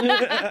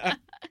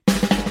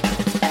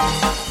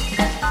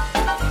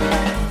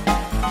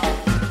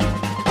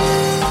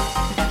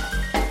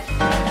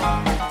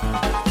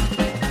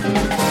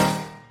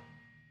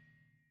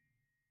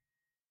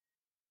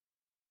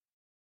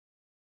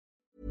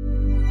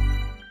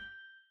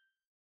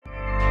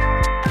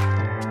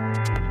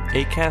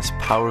 Acast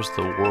powers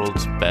the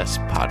world's best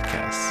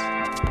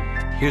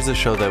podcasts. Here's a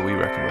show that we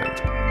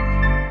recommend.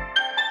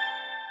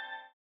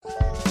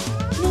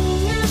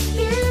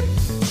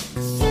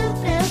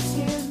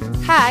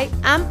 Hi,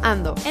 I'm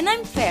Ando, And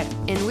I'm Fer.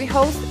 and we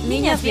host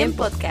Niñas Bien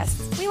Podcast.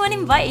 We want to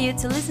invite you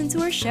to listen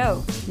to our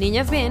show.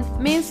 Niñas Bien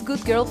means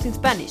good girls in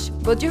Spanish,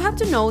 but you have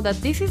to know that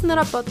this is not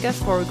a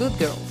podcast for good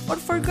girls. Or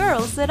for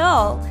girls at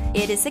all.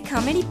 It is a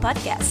comedy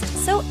podcast,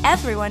 so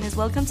everyone is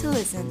welcome to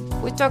listen.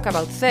 We talk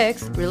about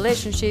sex,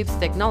 relationships,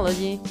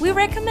 technology, We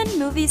recommend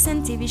movies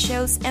and TV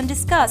shows and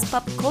discuss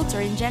pop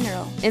culture in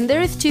general. and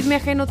there is Chisme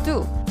Ajeno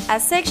too. A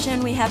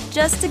section we have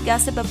just to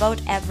gossip about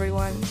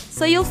everyone.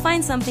 So you'll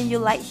find something you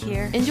like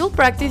here. And you'll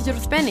practice your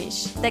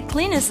Spanish. The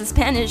cleanest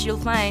Spanish you'll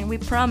find, we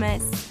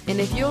promise.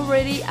 And if you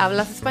already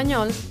hablas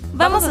español,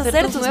 Vamos a ser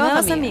tus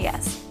nuevas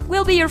amigas.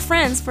 We'll be your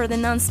friends for the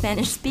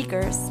non-Spanish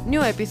speakers.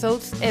 New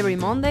episodes every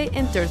Monday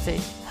and Thursday.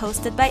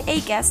 Hosted by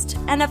Acast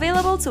and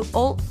available to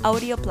all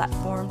audio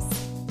platforms.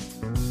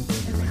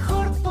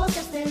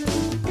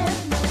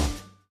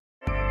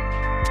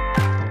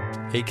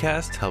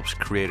 Acast helps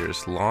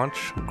creators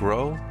launch,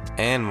 grow,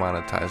 and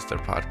monetize their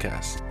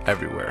podcasts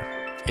everywhere.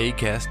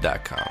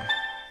 Acast.com.